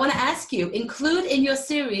 I want to ask you, include in your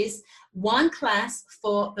series one class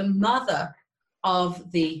for the mother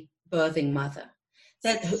of the birthing mother.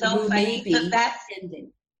 That's so funny. So that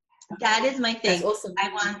is my thing. That's awesome.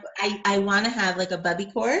 I want to have a bubby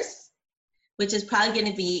course, which is probably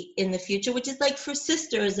going to be in the future, which is for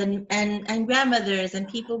sisters and grandmothers and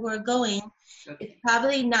people who are going. It's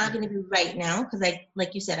probably not going to be right now because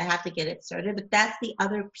like you said, I have to get it started. But that's the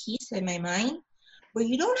other piece in my mind where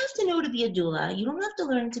you don't have to know to be a doula. You don't have to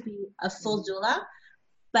learn to be a full doula,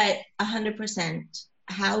 but 100%.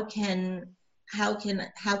 How can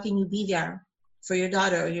you be there for your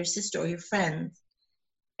daughter or your sister or your friends?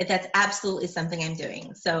 That's absolutely something I'm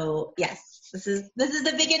doing. So yes, this is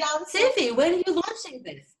the big announcement. Sivi, when are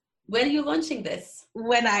you launching this?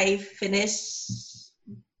 When I finish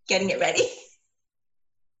getting it ready.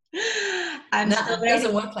 It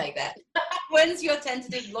doesn't work like that. When's your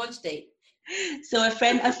tentative launch date? So a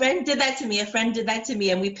friend did that to me.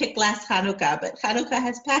 And we picked last Hanukkah, but Hanukkah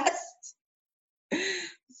has passed.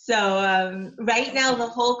 So right now the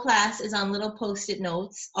whole class is on little Post-it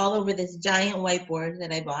notes all over this giant whiteboard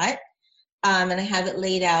that I bought. And I have it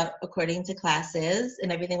laid out according to classes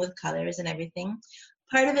and everything with colors and everything.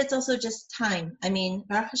 Part of it's also just time. I mean,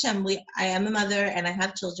 Baruch Hashem, I am a mother and I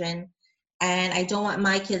have children, and I don't want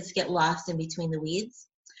my kids to get lost in between the weeds.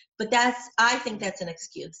 But I think that's an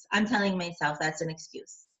excuse. I'm telling myself that's an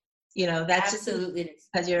excuse. That's absolutely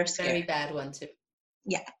because you're scared. Very bad one too.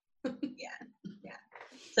 Yeah.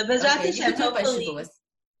 So Bezrat Hashem, hopefully.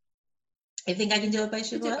 You think I can do it by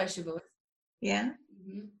Shavuot? Yeah.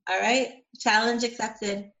 Mm-hmm. All right. Challenge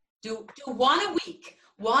accepted. Do 1 a week.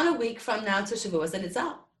 1 a week from now to Shavuot, and it's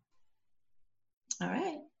out. All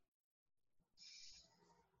right.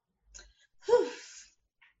 Whew.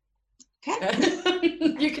 Okay.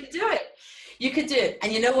 You can do it. You can do it.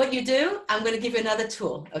 And you know what you do? I'm going to give you another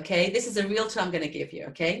tool, okay? This is a real tool I'm going to give you,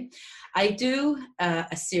 okay? I do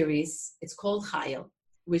a series. It's called Chaya,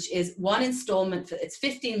 which is one installment. It's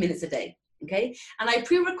 15 minutes a day, okay? And I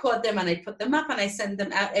pre-record them and I put them up and I send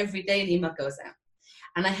them out every day and email goes out.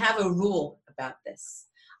 And I have a rule about this.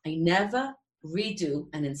 I never redo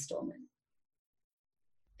an installment.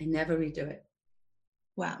 I never redo it.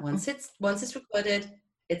 Wow. Once it's recorded,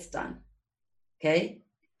 it's done. Okay?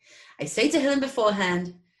 I say to him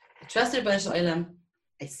beforehand, I trust the Rebbeinu Shalom.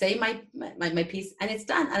 I say my piece and it's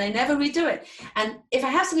done. And I never redo it. And if I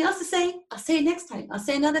have something else to say, I'll say it next time. I'll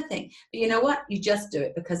say another thing. But you know what? You just do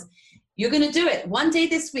it because you're going to do it. One day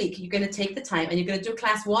this week, you're going to take the time and you're going to do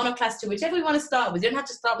class 1 or class 2, whichever you want to start with. You don't have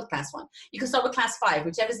to start with class 1. You can start with class 5,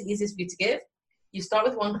 whichever is the easiest for you to give. You start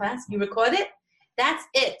with one class, you record it. That's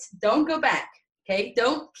it. Don't go back. Okay?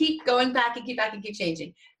 Don't keep going back and keep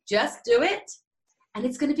changing. Just do it. And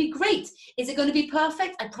it's going to be great. Is it going to be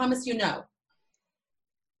perfect? I promise you no.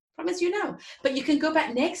 Promise you no. But you can go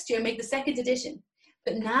back next year and make the second edition.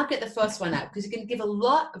 But now get the first one out because you can give a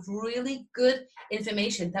lot of really good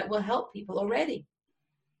information that will help people already.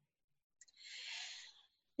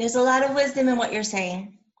 There's a lot of wisdom in what you're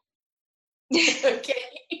saying. Okay.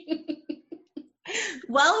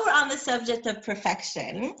 While we're on the subject of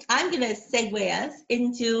perfection, I'm going to segue us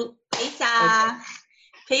into Pesach.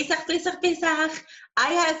 Okay. Pesach.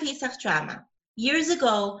 I have Pesach trauma. Years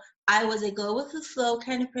ago, I was a go with the flow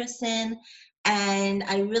kind of person, and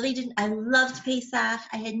I loved Pesach.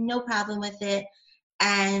 I had no problem with it.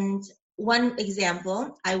 And one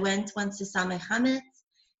example, I went once to Sameh Chametz,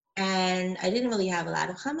 and I didn't really have a lot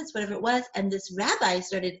of chametz, whatever it was, and this rabbi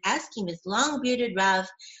started asking, this long-bearded Rav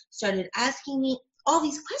started asking me all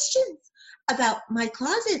these questions about my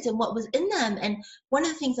closets and what was in them. And one of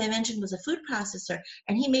the things I mentioned was a food processor,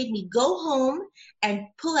 and he made me go home and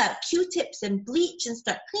pull out Q-tips and bleach and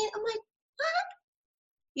start cleaning. I'm like, what?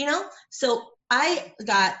 You know? So I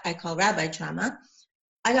call rabbi trauma.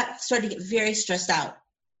 I started to get very stressed out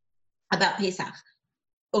about Pesach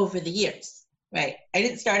over the years. Right. I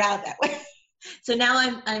didn't start out that way. So now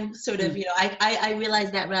I'm sort of, I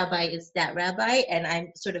realize that rabbi is that rabbi, and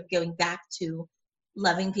I'm sort of going back to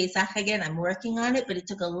loving Pesach again. I'm working on it, but it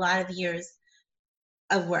took a lot of years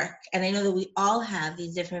of work. And I know that we all have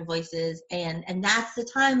these different voices, and that's the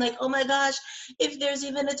time, like, oh my gosh, if there's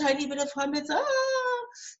even a tiny bit of chametz,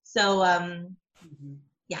 So,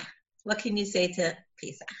 yeah. What can you say to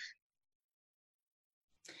Pesach?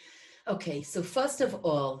 Okay. So first of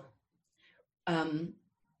all,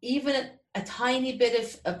 even a tiny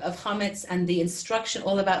bit of chametz and the instruction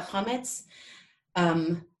all about chametz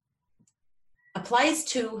applies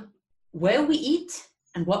to where we eat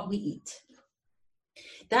and what we eat.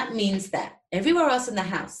 That means that everywhere else in the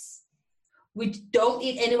house, we don't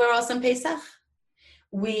eat anywhere else on Pesach.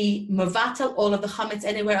 We mevatel all of the chametz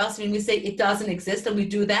anywhere else. I mean, we say it doesn't exist, and we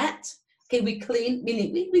do that. Okay, we clean,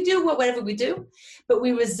 meaning we do whatever we do, but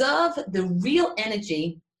we reserve the real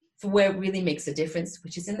energy for where it really makes a difference,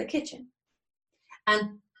 which is in the kitchen.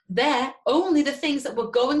 And there, only the things that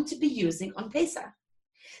we're going to be using on Pesach.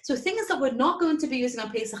 So things that we're not going to be using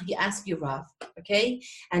on Pesach, you ask your Rav, okay?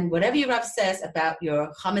 And whatever your Rav says about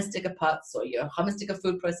your chametz sticker pots or your chametz sticker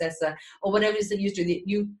food processor or whatever it is that you do,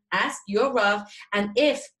 you ask your Rav. And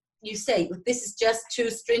if you say, this is just too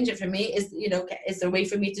stringent for me, is there a way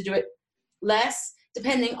for me to do it less?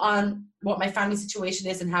 Depending on what my family situation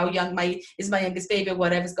is and how young my youngest baby, or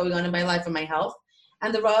whatever's going on in my life or my health.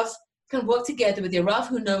 And the Rav can work together with your Rav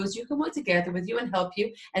who knows you, can work together with you and help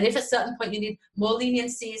you. And if at a certain point you need more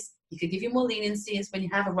leniencies, he can give you more leniencies when you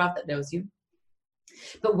have a Rav that knows you.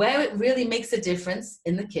 But where it really makes a difference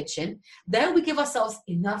in the kitchen, there we give ourselves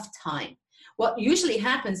enough time. What usually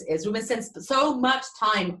happens is we've been spending so much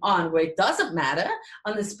time on where it doesn't matter,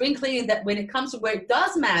 on the spring cleaning, that when it comes to where it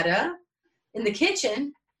does matter, in the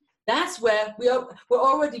kitchen, that's where we're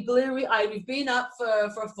already bleary-eyed. We've been up for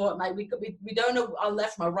a fortnight. We don't know our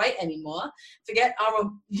left from our right anymore. Forget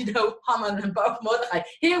our, Haman and Baruch Mordechai.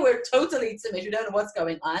 Here we're totally tzimish. We don't know what's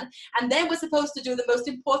going on. And then we're supposed to do the most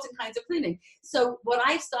important kinds of cleaning. So what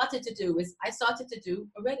I started to do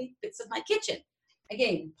already bits of my kitchen.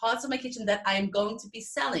 Again, parts of my kitchen that I am going to be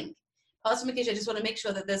selling. Parts of my kitchen, I just want to make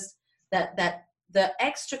sure that there's that the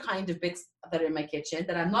extra kind of bits that are in my kitchen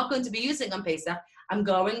that I'm not going to be using on Pesach, I'm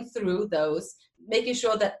going through those, making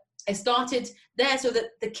sure that I started there so that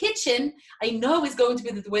the kitchen I know is going to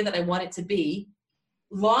be the way that I want it to be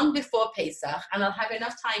long before Pesach, and I'll have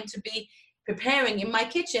enough time to be preparing in my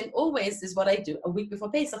kitchen. Always is what I do a week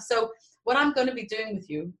before Pesach. So what I'm going to be doing with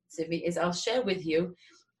you, Sivi, is I'll share with you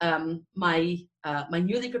my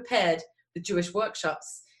newly prepared the Jewish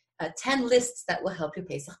workshops, 10 lists that will help your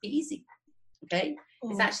Pesach be easy. Okay?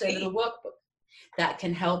 It's actually a little workbook that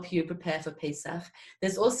can help you prepare for Pesach.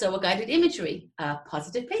 There's also a guided imagery,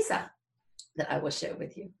 Positive Pesach, that I will share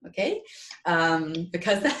with you, okay?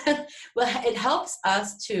 Because that, well, it helps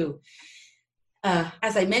us to,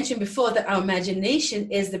 as I mentioned before, that our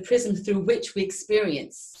imagination is the prism through which we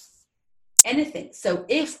experience anything. So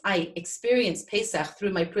if I experience Pesach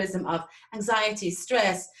through my prism of anxiety,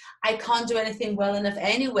 stress, I can't do anything well enough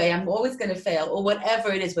anyway, I'm always going to fail, or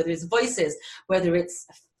whatever it is, whether it's voices, whether it's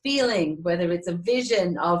a feeling, whether it's a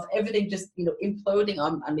vision of everything just, you know, imploding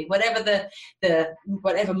on me, whatever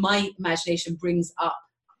whatever my imagination brings up.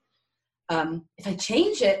 If I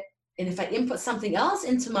change it, and if I input something else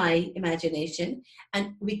into my imagination,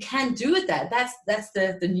 and we can do that, that's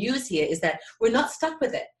the news here, is that we're not stuck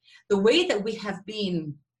with it. The way that we have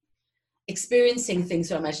been experiencing things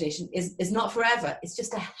through our imagination is not forever. It's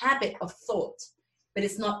just a habit of thought, but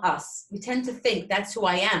it's not us. We tend to think that's who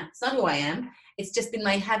I am. It's not who I am. It's just been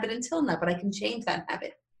my habit until now, but I can change that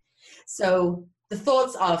habit. So the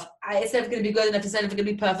thoughts of, it's never going to be good enough, it's never going to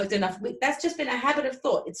be perfect enough, that's just been a habit of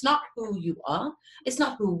thought. It's not who you are. It's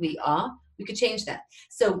not who we are. We could change that.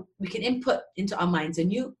 So we can input into our minds a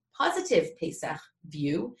new positive Pesach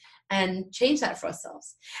view and change that for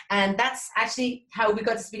ourselves. And that's actually how we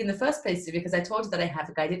got to speak in the first place, because I told you that I have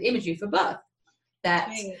a guided imagery for birth.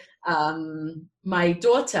 That my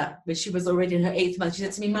daughter, when she was already in her 8th month, she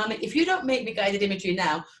said to me, Mommy, if you don't make me guided imagery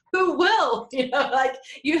now, who will? You know, like,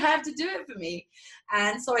 you have to do it for me.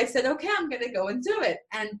 And so I said, okay, I'm going to go and do it.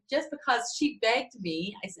 And just because she begged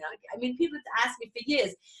me, I said, I mean, people had asked me for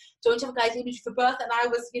years, don't you have a guided imagery for birth? And I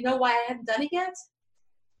was, you know why I hadn't done it yet?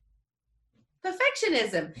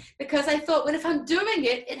 Perfectionism. Because I thought, well, if I'm doing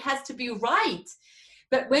it, it has to be right.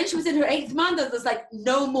 But when she was in her 8th month, there was like,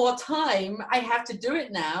 no more time. I have to do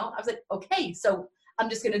it now. I was like, okay, so I'm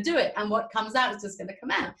just going to do it. And what comes out is just going to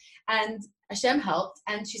come out. And Hashem helped.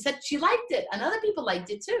 And she said she liked it. And other people liked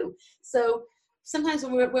it too. So sometimes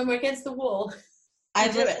when we're against the wall,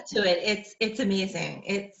 I've listened to it. It's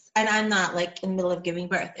amazing. And I'm not like in the middle of giving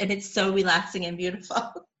birth. And it's so relaxing and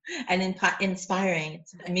beautiful and inspiring.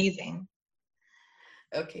 It's amazing.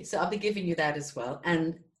 Okay, so I'll be giving you that as well.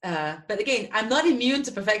 And but again, I'm not immune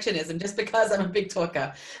to perfectionism just because I'm a big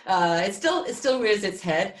talker. It still rears its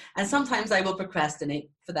head, and sometimes I will procrastinate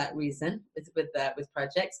for that reason with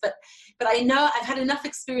projects. But I know I've had enough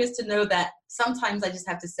experience to know that sometimes I just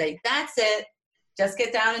have to say, that's it, just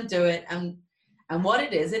get down and do it, and what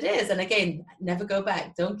it is, it is. And again, never go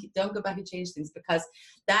back. Don't go back and change things, because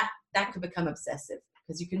that could become obsessive,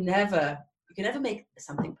 because you can never make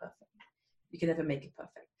something perfect. You can never make it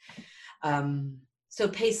perfect. So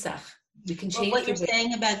Pesach, you can change. Well, what you're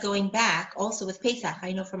saying about going back, also with Pesach,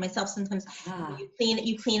 I know for myself, sometimes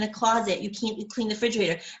you clean a closet, you clean the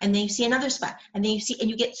refrigerator, and then you see another spot, and then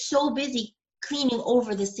you get so busy cleaning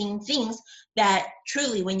over the same things that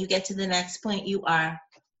truly, when you get to the next point, you are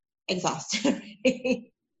exhausted.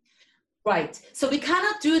 Right. So we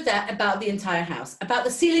cannot do that about the entire house. About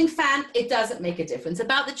the ceiling fan, it doesn't make a difference.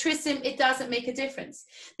 About the trissim, it doesn't make a difference.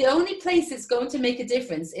 The only place it's going to make a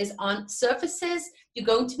difference is on surfaces you're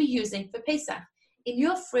going to be using for Pesach. In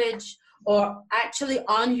your fridge, or actually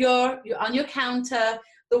on your counter,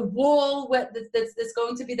 the wall where there's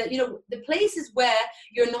going to be that, you know, the places where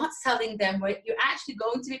you're not selling them, where you're actually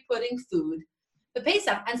going to be putting food for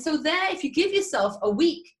Pesach. And so there, if you give yourself a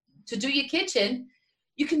week to do your kitchen,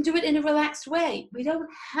 you can do it in a relaxed way. We don't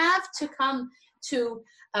have to come to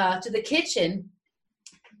the kitchen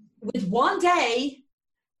with one day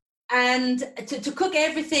and to cook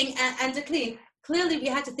everything and to clean. Clearly, we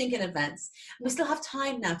had to think in advance. We still have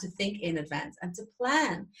time now to think in advance and to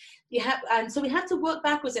plan. And so we have to work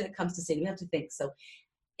backwards when it comes to Seder. We have to think. So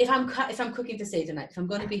if I'm cooking for Seder night, if I'm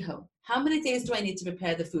going to be home, how many days do I need to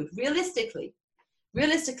prepare the food? Realistically,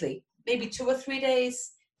 maybe 2 or 3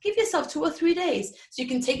 days. Give yourself 2 or 3 days so you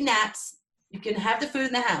can take naps. You can have the food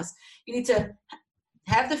in the house. You need to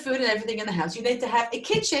have the food and everything in the house. You need to have a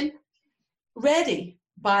kitchen ready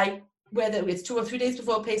by whether it's 2 or 3 days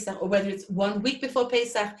before Pesach or whether it's 1 week before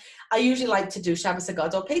Pesach. I usually like to do Shabbos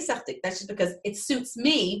Agad or Pesach. That's just because it suits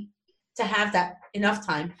me to have that enough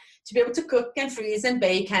time to be able to cook and freeze and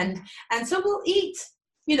bake. And so we'll eat,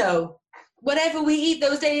 you know, whatever we eat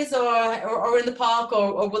those days or in the park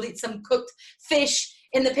or we'll eat some cooked fish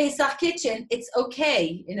in the Pesach kitchen. It's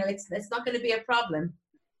okay. You know, it's not going to be a problem.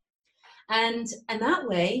 And that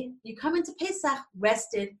way you come into Pesach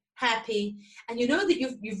rested, happy, and you know that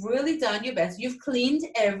you've really done your best. You've cleaned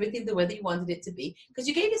everything the way that you wanted it to be because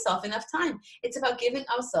you gave yourself enough time. It's about giving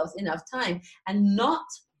ourselves enough time and not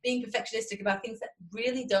being perfectionistic about things that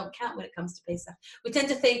really don't count when it comes to Pesach. We tend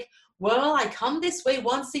to think, well, I come this way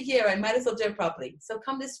once a year, I might as well do it properly. So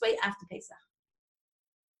come this way after Pesach.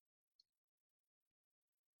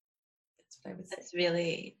 That's what I would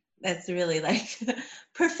say. That's really like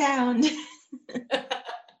profound.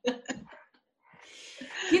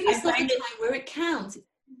 Give yourself a time where it counts.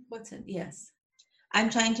 What's it? Yes. I'm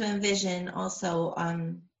trying to envision also,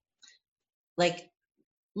 like,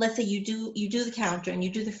 let's say you do the counter and you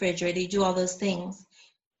do the refrigerator, you do all those things,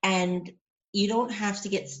 and you don't have to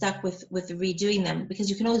get stuck with redoing them, because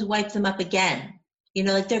you can always wipe them up again. You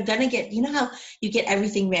know, like they're gonna get, you know how you get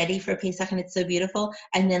everything ready for Pesach and it's so beautiful,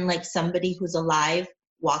 and then like somebody who's alive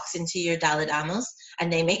walks into your Daled Amos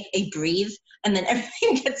and they make a breathe, and then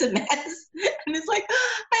everything gets a mess, and it's like,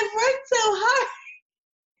 I've worked so hard.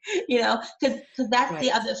 You know, because that's right.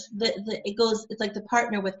 the other, it's like the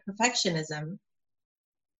partner with perfectionism.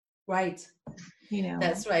 Right. You know.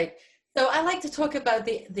 That's right. So I like to talk about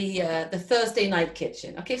the Thursday night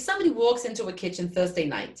kitchen. Okay, if somebody walks into a kitchen Thursday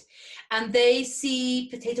night and they see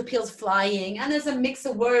potato peels flying, and there's a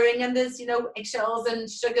mixer whirring, and there's, you know, eggshells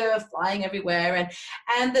and sugar flying everywhere,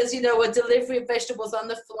 and there's, you know, a delivery of vegetables on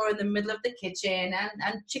the floor in the middle of the kitchen,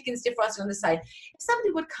 and chickens defrosting on the side. If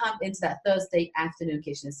somebody would come into that Thursday afternoon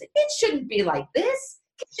kitchen and say, it shouldn't be like this,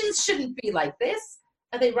 kitchens shouldn't be like this,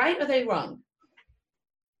 are they right or are they wrong?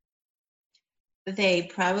 They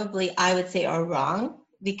probably, I would say, are wrong,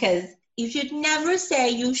 because you should never say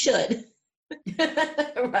you should.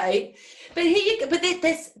 Right. But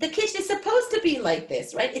the kitchen is supposed to be like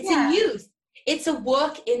this, right? It's in use. It's a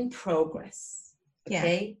work in progress.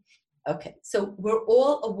 Okay. Yeah. Okay. So we're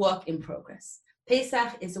all a work in progress.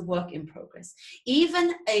 Pesach is a work in progress.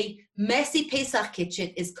 Even a messy Pesach kitchen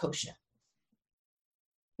is kosher.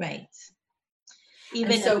 Right.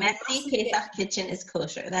 Even a messy Pesach kitchen is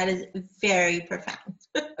kosher. That is very profound.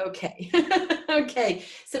 Okay. Okay.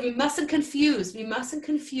 So we mustn't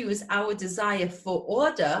confuse our desire for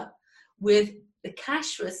order with the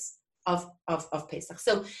kashrus of Pesach.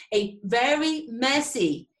 So a very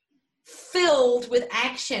messy, filled with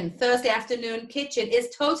action Thursday afternoon kitchen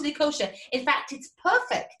is totally kosher. In fact, it's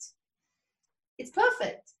perfect. It's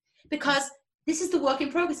perfect because this is the work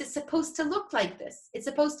in progress. It's supposed to look like this. It's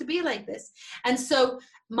supposed to be like this. And so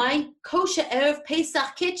my kosher Erev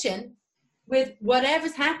Pesach kitchen, with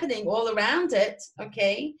whatever's happening all around it,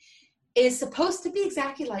 okay, is supposed to be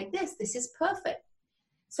exactly like this. This is perfect.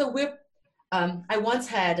 So I once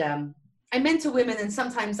had, I mentor women, and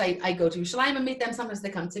sometimes I go to Yerushalayim and meet them. Sometimes they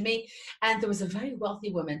come to me. And there was a very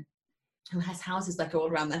wealthy woman who has houses like all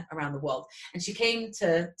around the world. And she came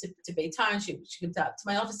to Beitar, and she came up to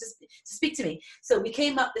my office to speak to me. So we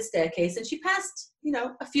came up the staircase, and she passed, you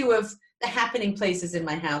know, a few of the happening places in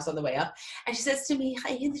my house on the way up. And she says to me,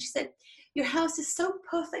 "Hi, Hinda," she said, "Your house is so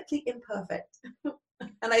perfectly imperfect."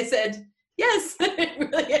 And I said, "Yes, it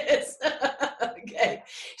really is." Okay.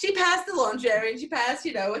 She passed the laundry area, and she passed,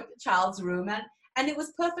 you know, a child's room, and it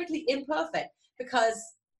was perfectly imperfect because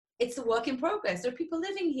it's a work in progress. There are people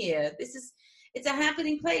living here. It's a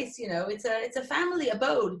happening place, you know, it's a family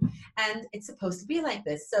abode, and it's supposed to be like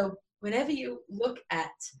this. So whenever you look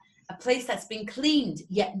at a place that's been cleaned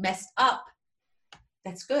yet messed up,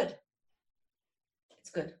 that's good.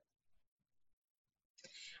 It's good.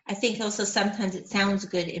 I think also sometimes it sounds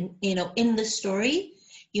good in the story.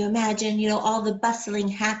 You imagine, you know, all the bustling,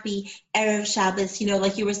 happy Erev Shabbos, you know,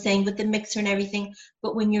 like you were saying with the mixer and everything.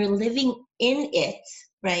 But when you're living in it,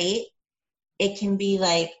 right, it can be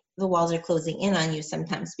like the walls are closing in on you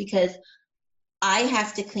sometimes, because I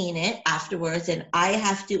have to clean it afterwards, and I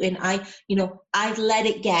let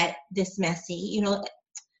it get this messy, you know,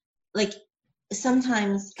 like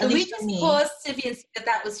sometimes. Can we just pause, Sylvia, and see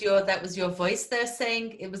that was your voice there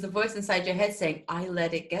saying, it was the voice inside your head saying, I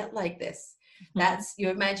let it get like this. Mm-hmm. That's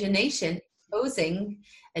your imagination imposing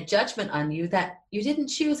a judgment on you that you didn't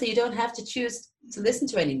choose, and you don't have to choose to listen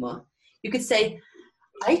to anymore. You could say,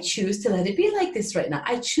 I choose to let it be like this right now.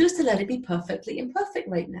 I choose to let it be perfectly imperfect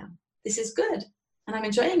right now. This is good, and I'm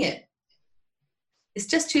enjoying it. It's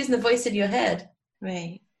just choosing the voice in your head.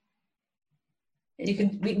 Right.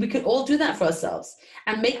 And we could all do that for ourselves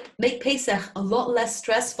and make Pesach a lot less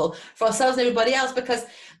stressful for ourselves and everybody else, because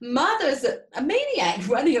mother's a maniac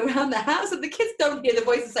running around the house, and the kids don't hear the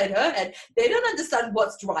voice inside her head. They don't understand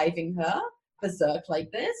what's driving her berserk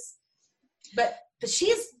like this. But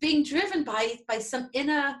she is being driven by some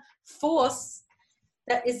inner force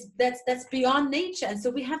that's beyond nature. And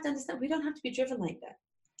so we have to understand we don't have to be driven like that.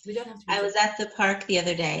 We don't have to be I was at the park the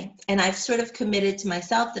other day, and I've sort of committed to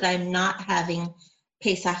myself that I'm not having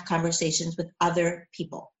Pesach conversations with other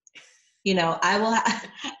people. You know, I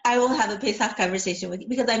will have a Pesach conversation with you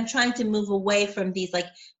because I'm trying to move away from these like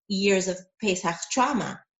years of Pesach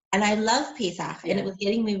trauma. And I love Pesach, and it Yeah. was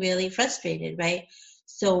getting me really frustrated, right?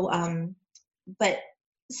 So, but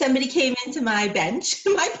somebody came into my bench,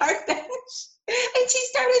 my park bench, and she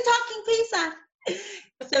started talking Pesach.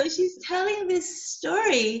 So she's telling this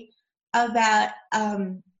story about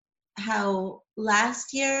how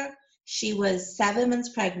last year she was 7 months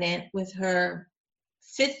pregnant with her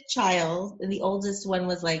fifth child, and the oldest one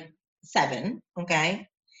was like 7. Okay.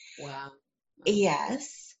 Wow.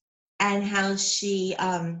 Yes. And how she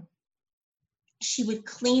would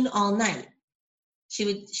clean all night. She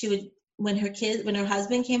would when her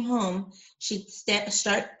husband came home, she'd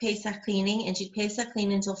start Pesach cleaning, and she'd Pesach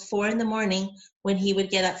clean until 4 in the morning when he would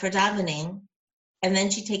get up for davening, and then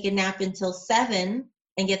she'd take a nap until 7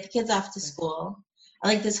 and get the kids off to school.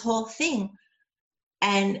 Like this whole thing,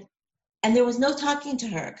 and there was no talking to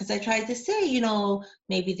her because I tried to say, you know,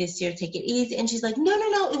 maybe this year take it easy, and she's like,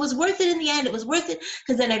 no, it was worth it in the end. It was worth it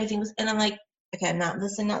because then everything was, and I'm like, okay, I'm not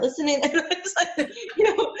listening. And I was like, you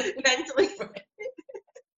know, mentally.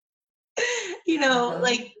 You know,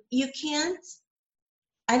 like you can't,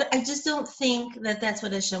 I just don't think that that's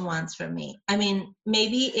what Hashem wants from me. I mean,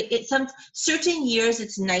 maybe it's some certain years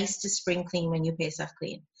it's nice to spring clean when you Pesach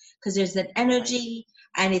clean because there's that energy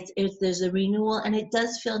and there's a renewal and it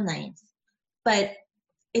does feel nice. But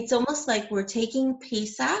it's almost like we're taking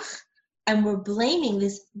Pesach and we're blaming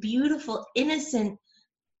this beautiful, innocent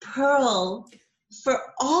pearl for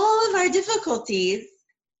all of our difficulties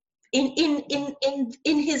in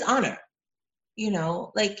his honor. You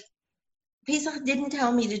know, like Pesach didn't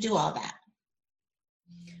tell me to do all that.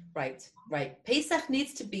 Right. Pesach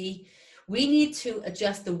we need to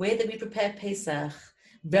adjust the way that we prepare Pesach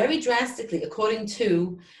very drastically according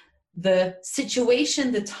to the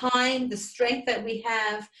situation, the time, the strength that we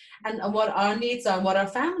have, and what our needs are and what our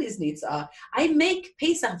family's needs are. I make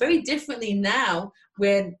Pesach very differently now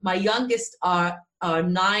when my youngest are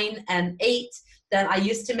 9 and 8 than I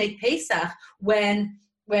used to make Pesach when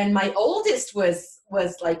my oldest was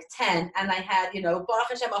like 10 and I had, you know, Baruch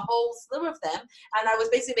Hashem, a whole slew of them, and I was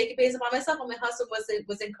basically making Pesach by myself when my husband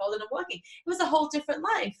was in college and working. It was a whole different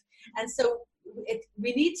life. And so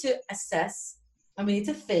we need to assess, and we need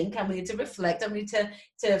to think, and we need to reflect, and we need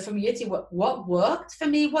to from year to what worked for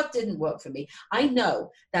me, what didn't work for me. I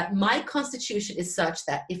know that my constitution is such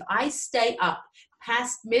that if I stay up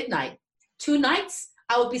past midnight 2 nights,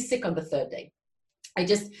 I will be sick on the 3rd day.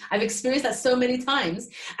 I've experienced that so many times.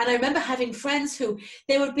 And I remember having friends who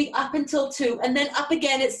they would be up until 2 and then up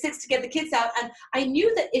again at 6 to get the kids out. And I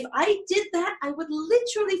knew that if I did that, I would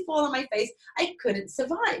literally fall on my face. I couldn't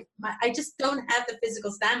survive. I just don't have the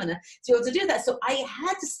physical stamina to be able to do that. So I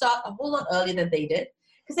had to start a whole lot earlier than they did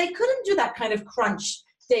because I couldn't do that kind of crunch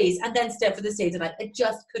days and then stay up for the Seder night. I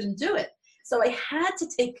just couldn't do it. So I had to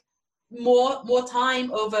take more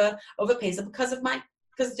time over Pesach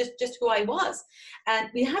because just who I was. And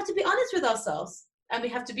we have to be honest with ourselves, and we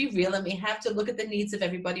have to be real, and we have to look at the needs of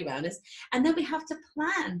everybody around us, and then we have to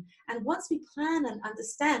plan. And once we plan and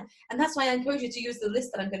understand, and that's why I encourage you to use the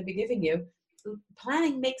list that I'm going to be giving you,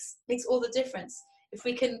 planning makes all the difference. If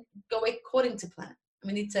we can go according to plan,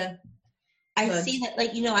 we need to see that,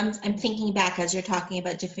 like, you know, I'm thinking back as you're talking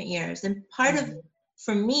about different years, and part of,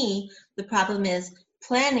 for me, the problem is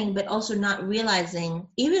planning, but also not realizing,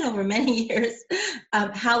 even over many years,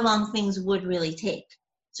 how long things would really take.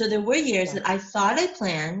 So there were years that I thought I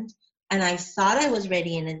planned and I thought I was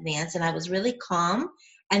ready in advance and I was really calm,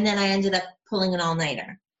 and then I ended up pulling an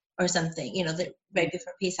all-nighter or something, you know, right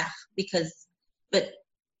before Pesach, but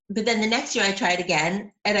then the next year I tried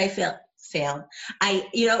again and I failed. I,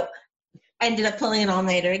 you know, ended up pulling an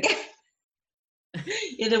all-nighter again.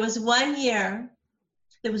 There was one year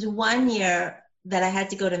that I had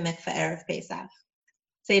to go to mikveh Erev Pesach,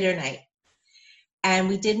 Seder night. And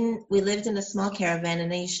we lived in a small caravan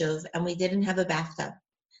in a yeshuv, and we didn't have a bathtub.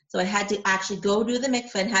 So I had to actually go to the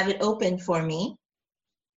mikveh and have it open for me,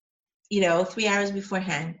 you know, 3 hours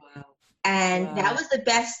beforehand. Wow. And that was the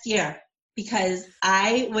best year because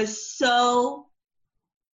I was so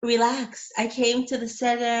relaxed. I came to the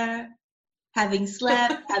Seder having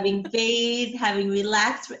slept, having bathed, having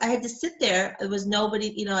relaxed. I had to sit there. There was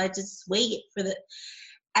nobody, you know, I just wait for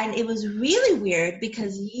and it was really weird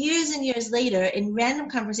because years and years later in random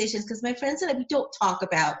conversations, because my friends and I, we don't talk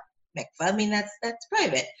about mikvah. I mean, that's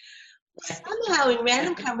private. Somehow in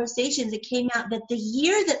random conversations, it came out that the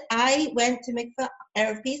year that I went to mikvah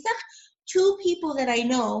Erev Pesach, 2 people that I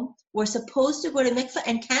know were supposed to go to mikvah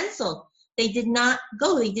and canceled. They did not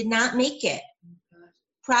go. They did not make it.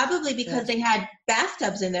 Probably because they had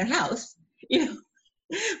bathtubs in their house, you know.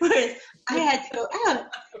 Whereas I had to go out.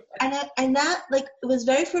 And that, like, it was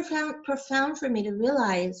very profound for me to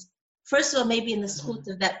realize, first of all, maybe in the schut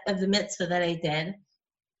of the mitzvah that I did,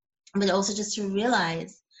 but also just to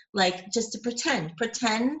realize, like, just to pretend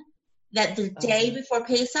that the day before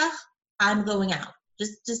Pesach, I'm going out.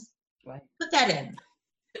 Just Right. put that in,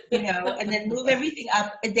 and then move everything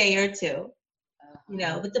up a day or two,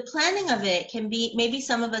 But the planning of it can be, maybe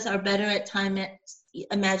some of us are better at time at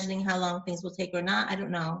imagining how long things will take or not. I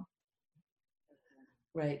don't know.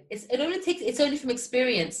 Right. It's only from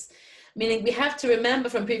experience, meaning we have to remember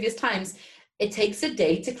from previous times, it takes a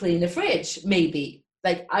day to clean the fridge, maybe.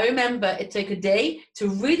 Like, I remember it took a day to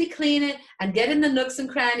really clean it and get in the nooks and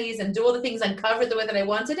crannies and do all the things and cover it the way that I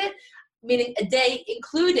wanted it, meaning a day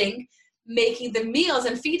including making the meals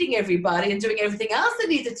and feeding everybody and doing everything else that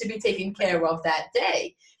needed to be taken care of that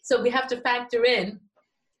day. So we have to factor in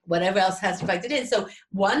whatever else has to factor in. So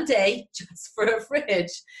one day just for a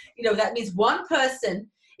fridge, that means one person.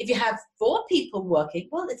 If you have 4 people working,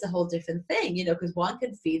 well, it's a whole different thing, because one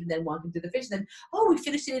can feed and then one can do the fridge. And then, we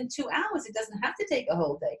finished it in 2 hours. It doesn't have to take a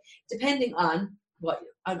whole day, depending on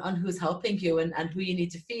on who's helping you and who you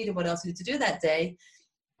need to feed and what else you need to do that day.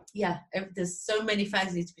 Yeah, there's so many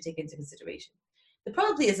factors that need to be taken into consideration. There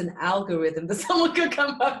probably is an algorithm that someone could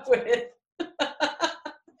come up with.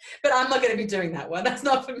 But I'm not going to be doing that one. That's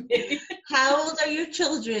not for me. How old are your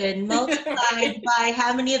children? Multiplied by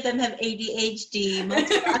how many of them have ADHD?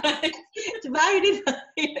 Multiplied, divided by,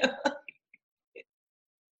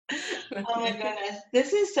 Oh my goodness.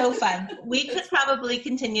 This is so fun. We could probably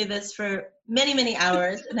continue this for many, many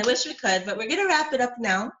hours, and I wish we could, but we're going to wrap it up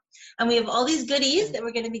now. And we have all these goodies that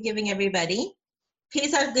we're going to be giving everybody.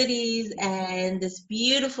 Pesach goodies and this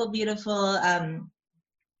beautiful, beautiful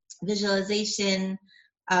visualization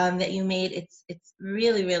that you made. It's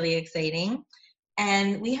really, really exciting.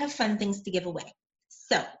 And we have fun things to give away.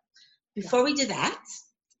 So before we do that,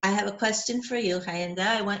 I have a question for you, Hinda.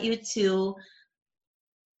 I want you to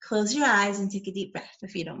close your eyes and take a deep breath,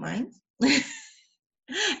 if you don't mind.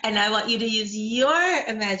 And I want you to use your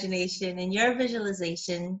imagination and your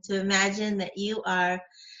visualization to imagine that you are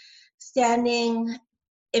standing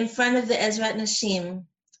in front of the Ezrat Nashim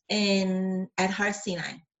at Har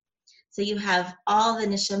Sinai. So you have all the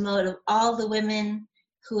neshamot of all the women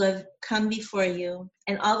who have come before you,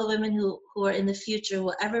 and all the women who are in the future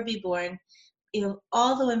will ever be born. You have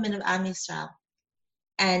all the women of Am Yisrael.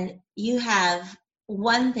 And you have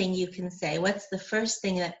one thing you can say. What's the first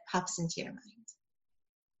thing that pops into your mind?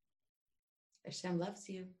 Hashem loves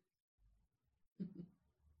you.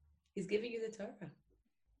 He's giving you the Torah.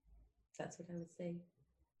 That's what I would say.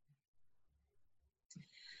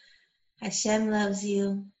 Hashem loves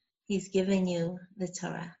you. He's giving you the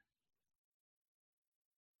Torah.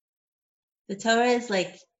 The Torah is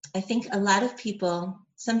like, I think a lot of people,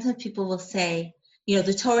 sometimes people will say,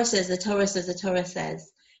 the Torah says, the Torah says, the Torah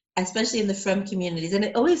says, especially in the Frum communities. And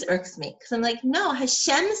it always irks me because I'm like, no,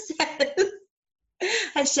 Hashem says,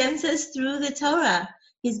 Hashem says through the Torah.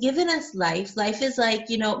 He's given us life. Life is like,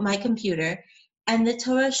 my computer. And the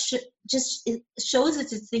Torah just shows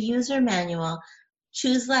us, it's the user manual.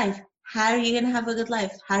 Choose life. How are you going to have a good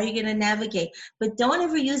life? How are you going to navigate? But don't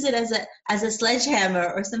ever use it as a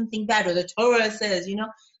sledgehammer or something bad. Or the Torah says,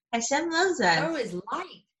 Hashem loves us. Torah is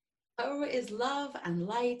light. Torah is love and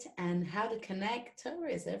light and how to connect.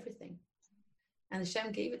 Torah is everything. And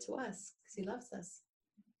Hashem gave it to us because He loves us.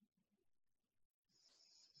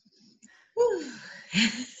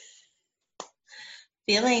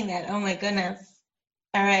 Feeling that, oh my goodness.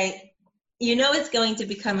 All right. It's going to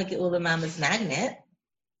become a Geula Mama's magnet.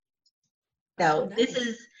 So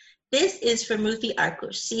nice. This is from Ruthie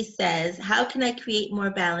Arkush. She says, how can I create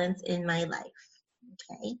more balance in my life?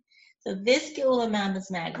 Okay. So this Geula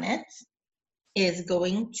Mama's magnet is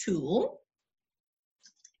going to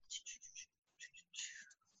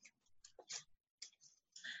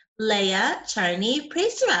Leah Charney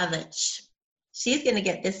Presarovich. She's going to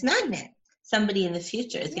get this magnet. Somebody in the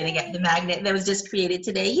future is going to get the magnet that was just created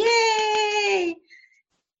today. Yay!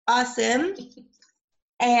 Awesome.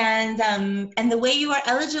 And the way you are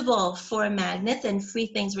eligible for magnets and free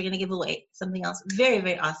things we're going to give away, something else very,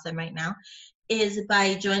 very awesome right now, is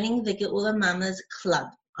by joining the Geula Mamas Club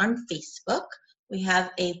on Facebook. We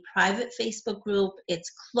have a private Facebook group.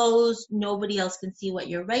 It's closed. Nobody else can see what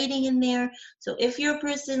you're writing in there. So if you're a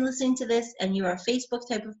person listening to this and you're a Facebook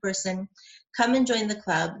type of person, come and join the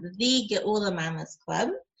club, the Geula Mamas Club.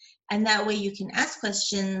 And that way you can ask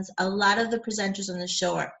questions. A lot of the presenters on the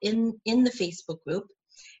show are in the Facebook group.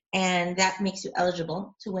 And that makes you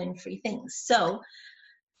eligible to win free things. So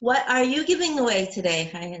what are you giving away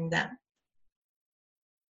today, Hinda?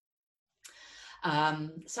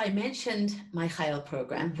 So I mentioned my Chaya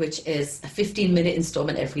program, which is a 15-minute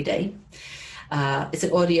installment every day. It's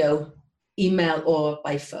an audio, email, or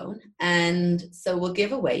by phone. And so we'll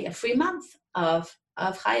give away a free month of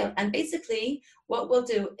Chaya. And basically what we'll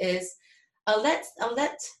do is I'll let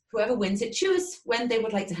whoever wins it choose when they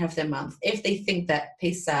would like to have their month. If they think that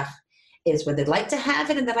Pesach is when they'd like to have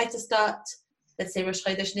it and they'd like to start, let's say Rosh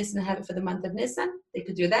Chodesh Nisan, and have it for the month of Nisan, they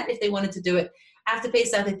could do that. If they wanted to do it after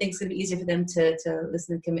Pesach, they think it's going to be easier for them to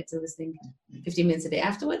listen and commit to listening 15 minutes a day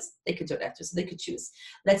afterwards, they could do it after. So they could choose,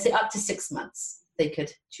 let's say up to 6 months, they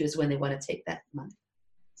could choose when they want to take that month.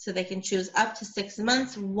 So they can choose up to 6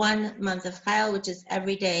 months, 1 month of Chaya, which is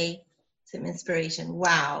every day some inspiration.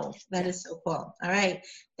 Wow, that is so cool. All right,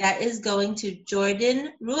 that is going to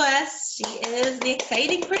Jordan Ruas. She is the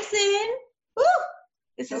exciting person. Woo!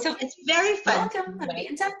 This is so, it's very fun. Welcome. I'll be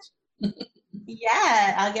in touch.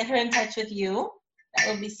 Yeah, I'll get her in touch with you.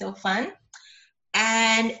 That will be so fun.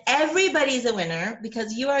 And everybody's a winner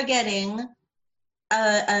because you are getting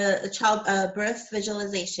a birth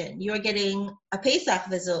visualization. You are getting a Pesach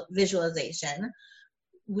visualization.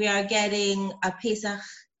 We are getting a Pesach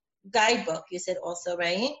guidebook, you said also,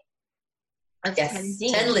 right? Of yes,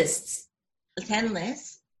 10 lists. 10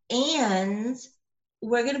 lists. And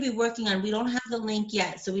we're going to be working on, we don't have the link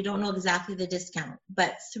yet, so we don't know exactly the discount,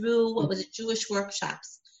 but through, what was it, Jewish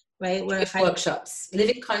workshops, right? Jewish workshops,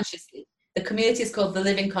 Living Consciously. The community is called the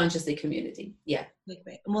Living Consciously community. Yeah.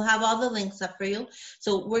 Great. And we'll have all the links up for you.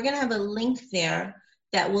 So we're going to have a link there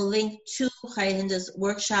that will link to Hinda's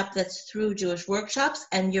workshop that's through Jewish workshops,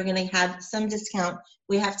 and you're going to have some discount.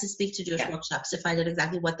 We have to speak to Jewish workshops to find out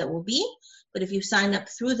exactly what that will be. But if you sign up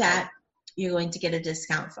through that, you're going to get a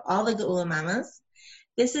discount for all the Geula Mamas.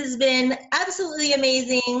 This has been absolutely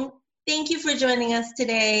amazing. Thank you for joining us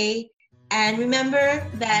today. And remember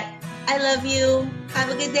that I love you. Have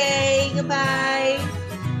a good day. Goodbye.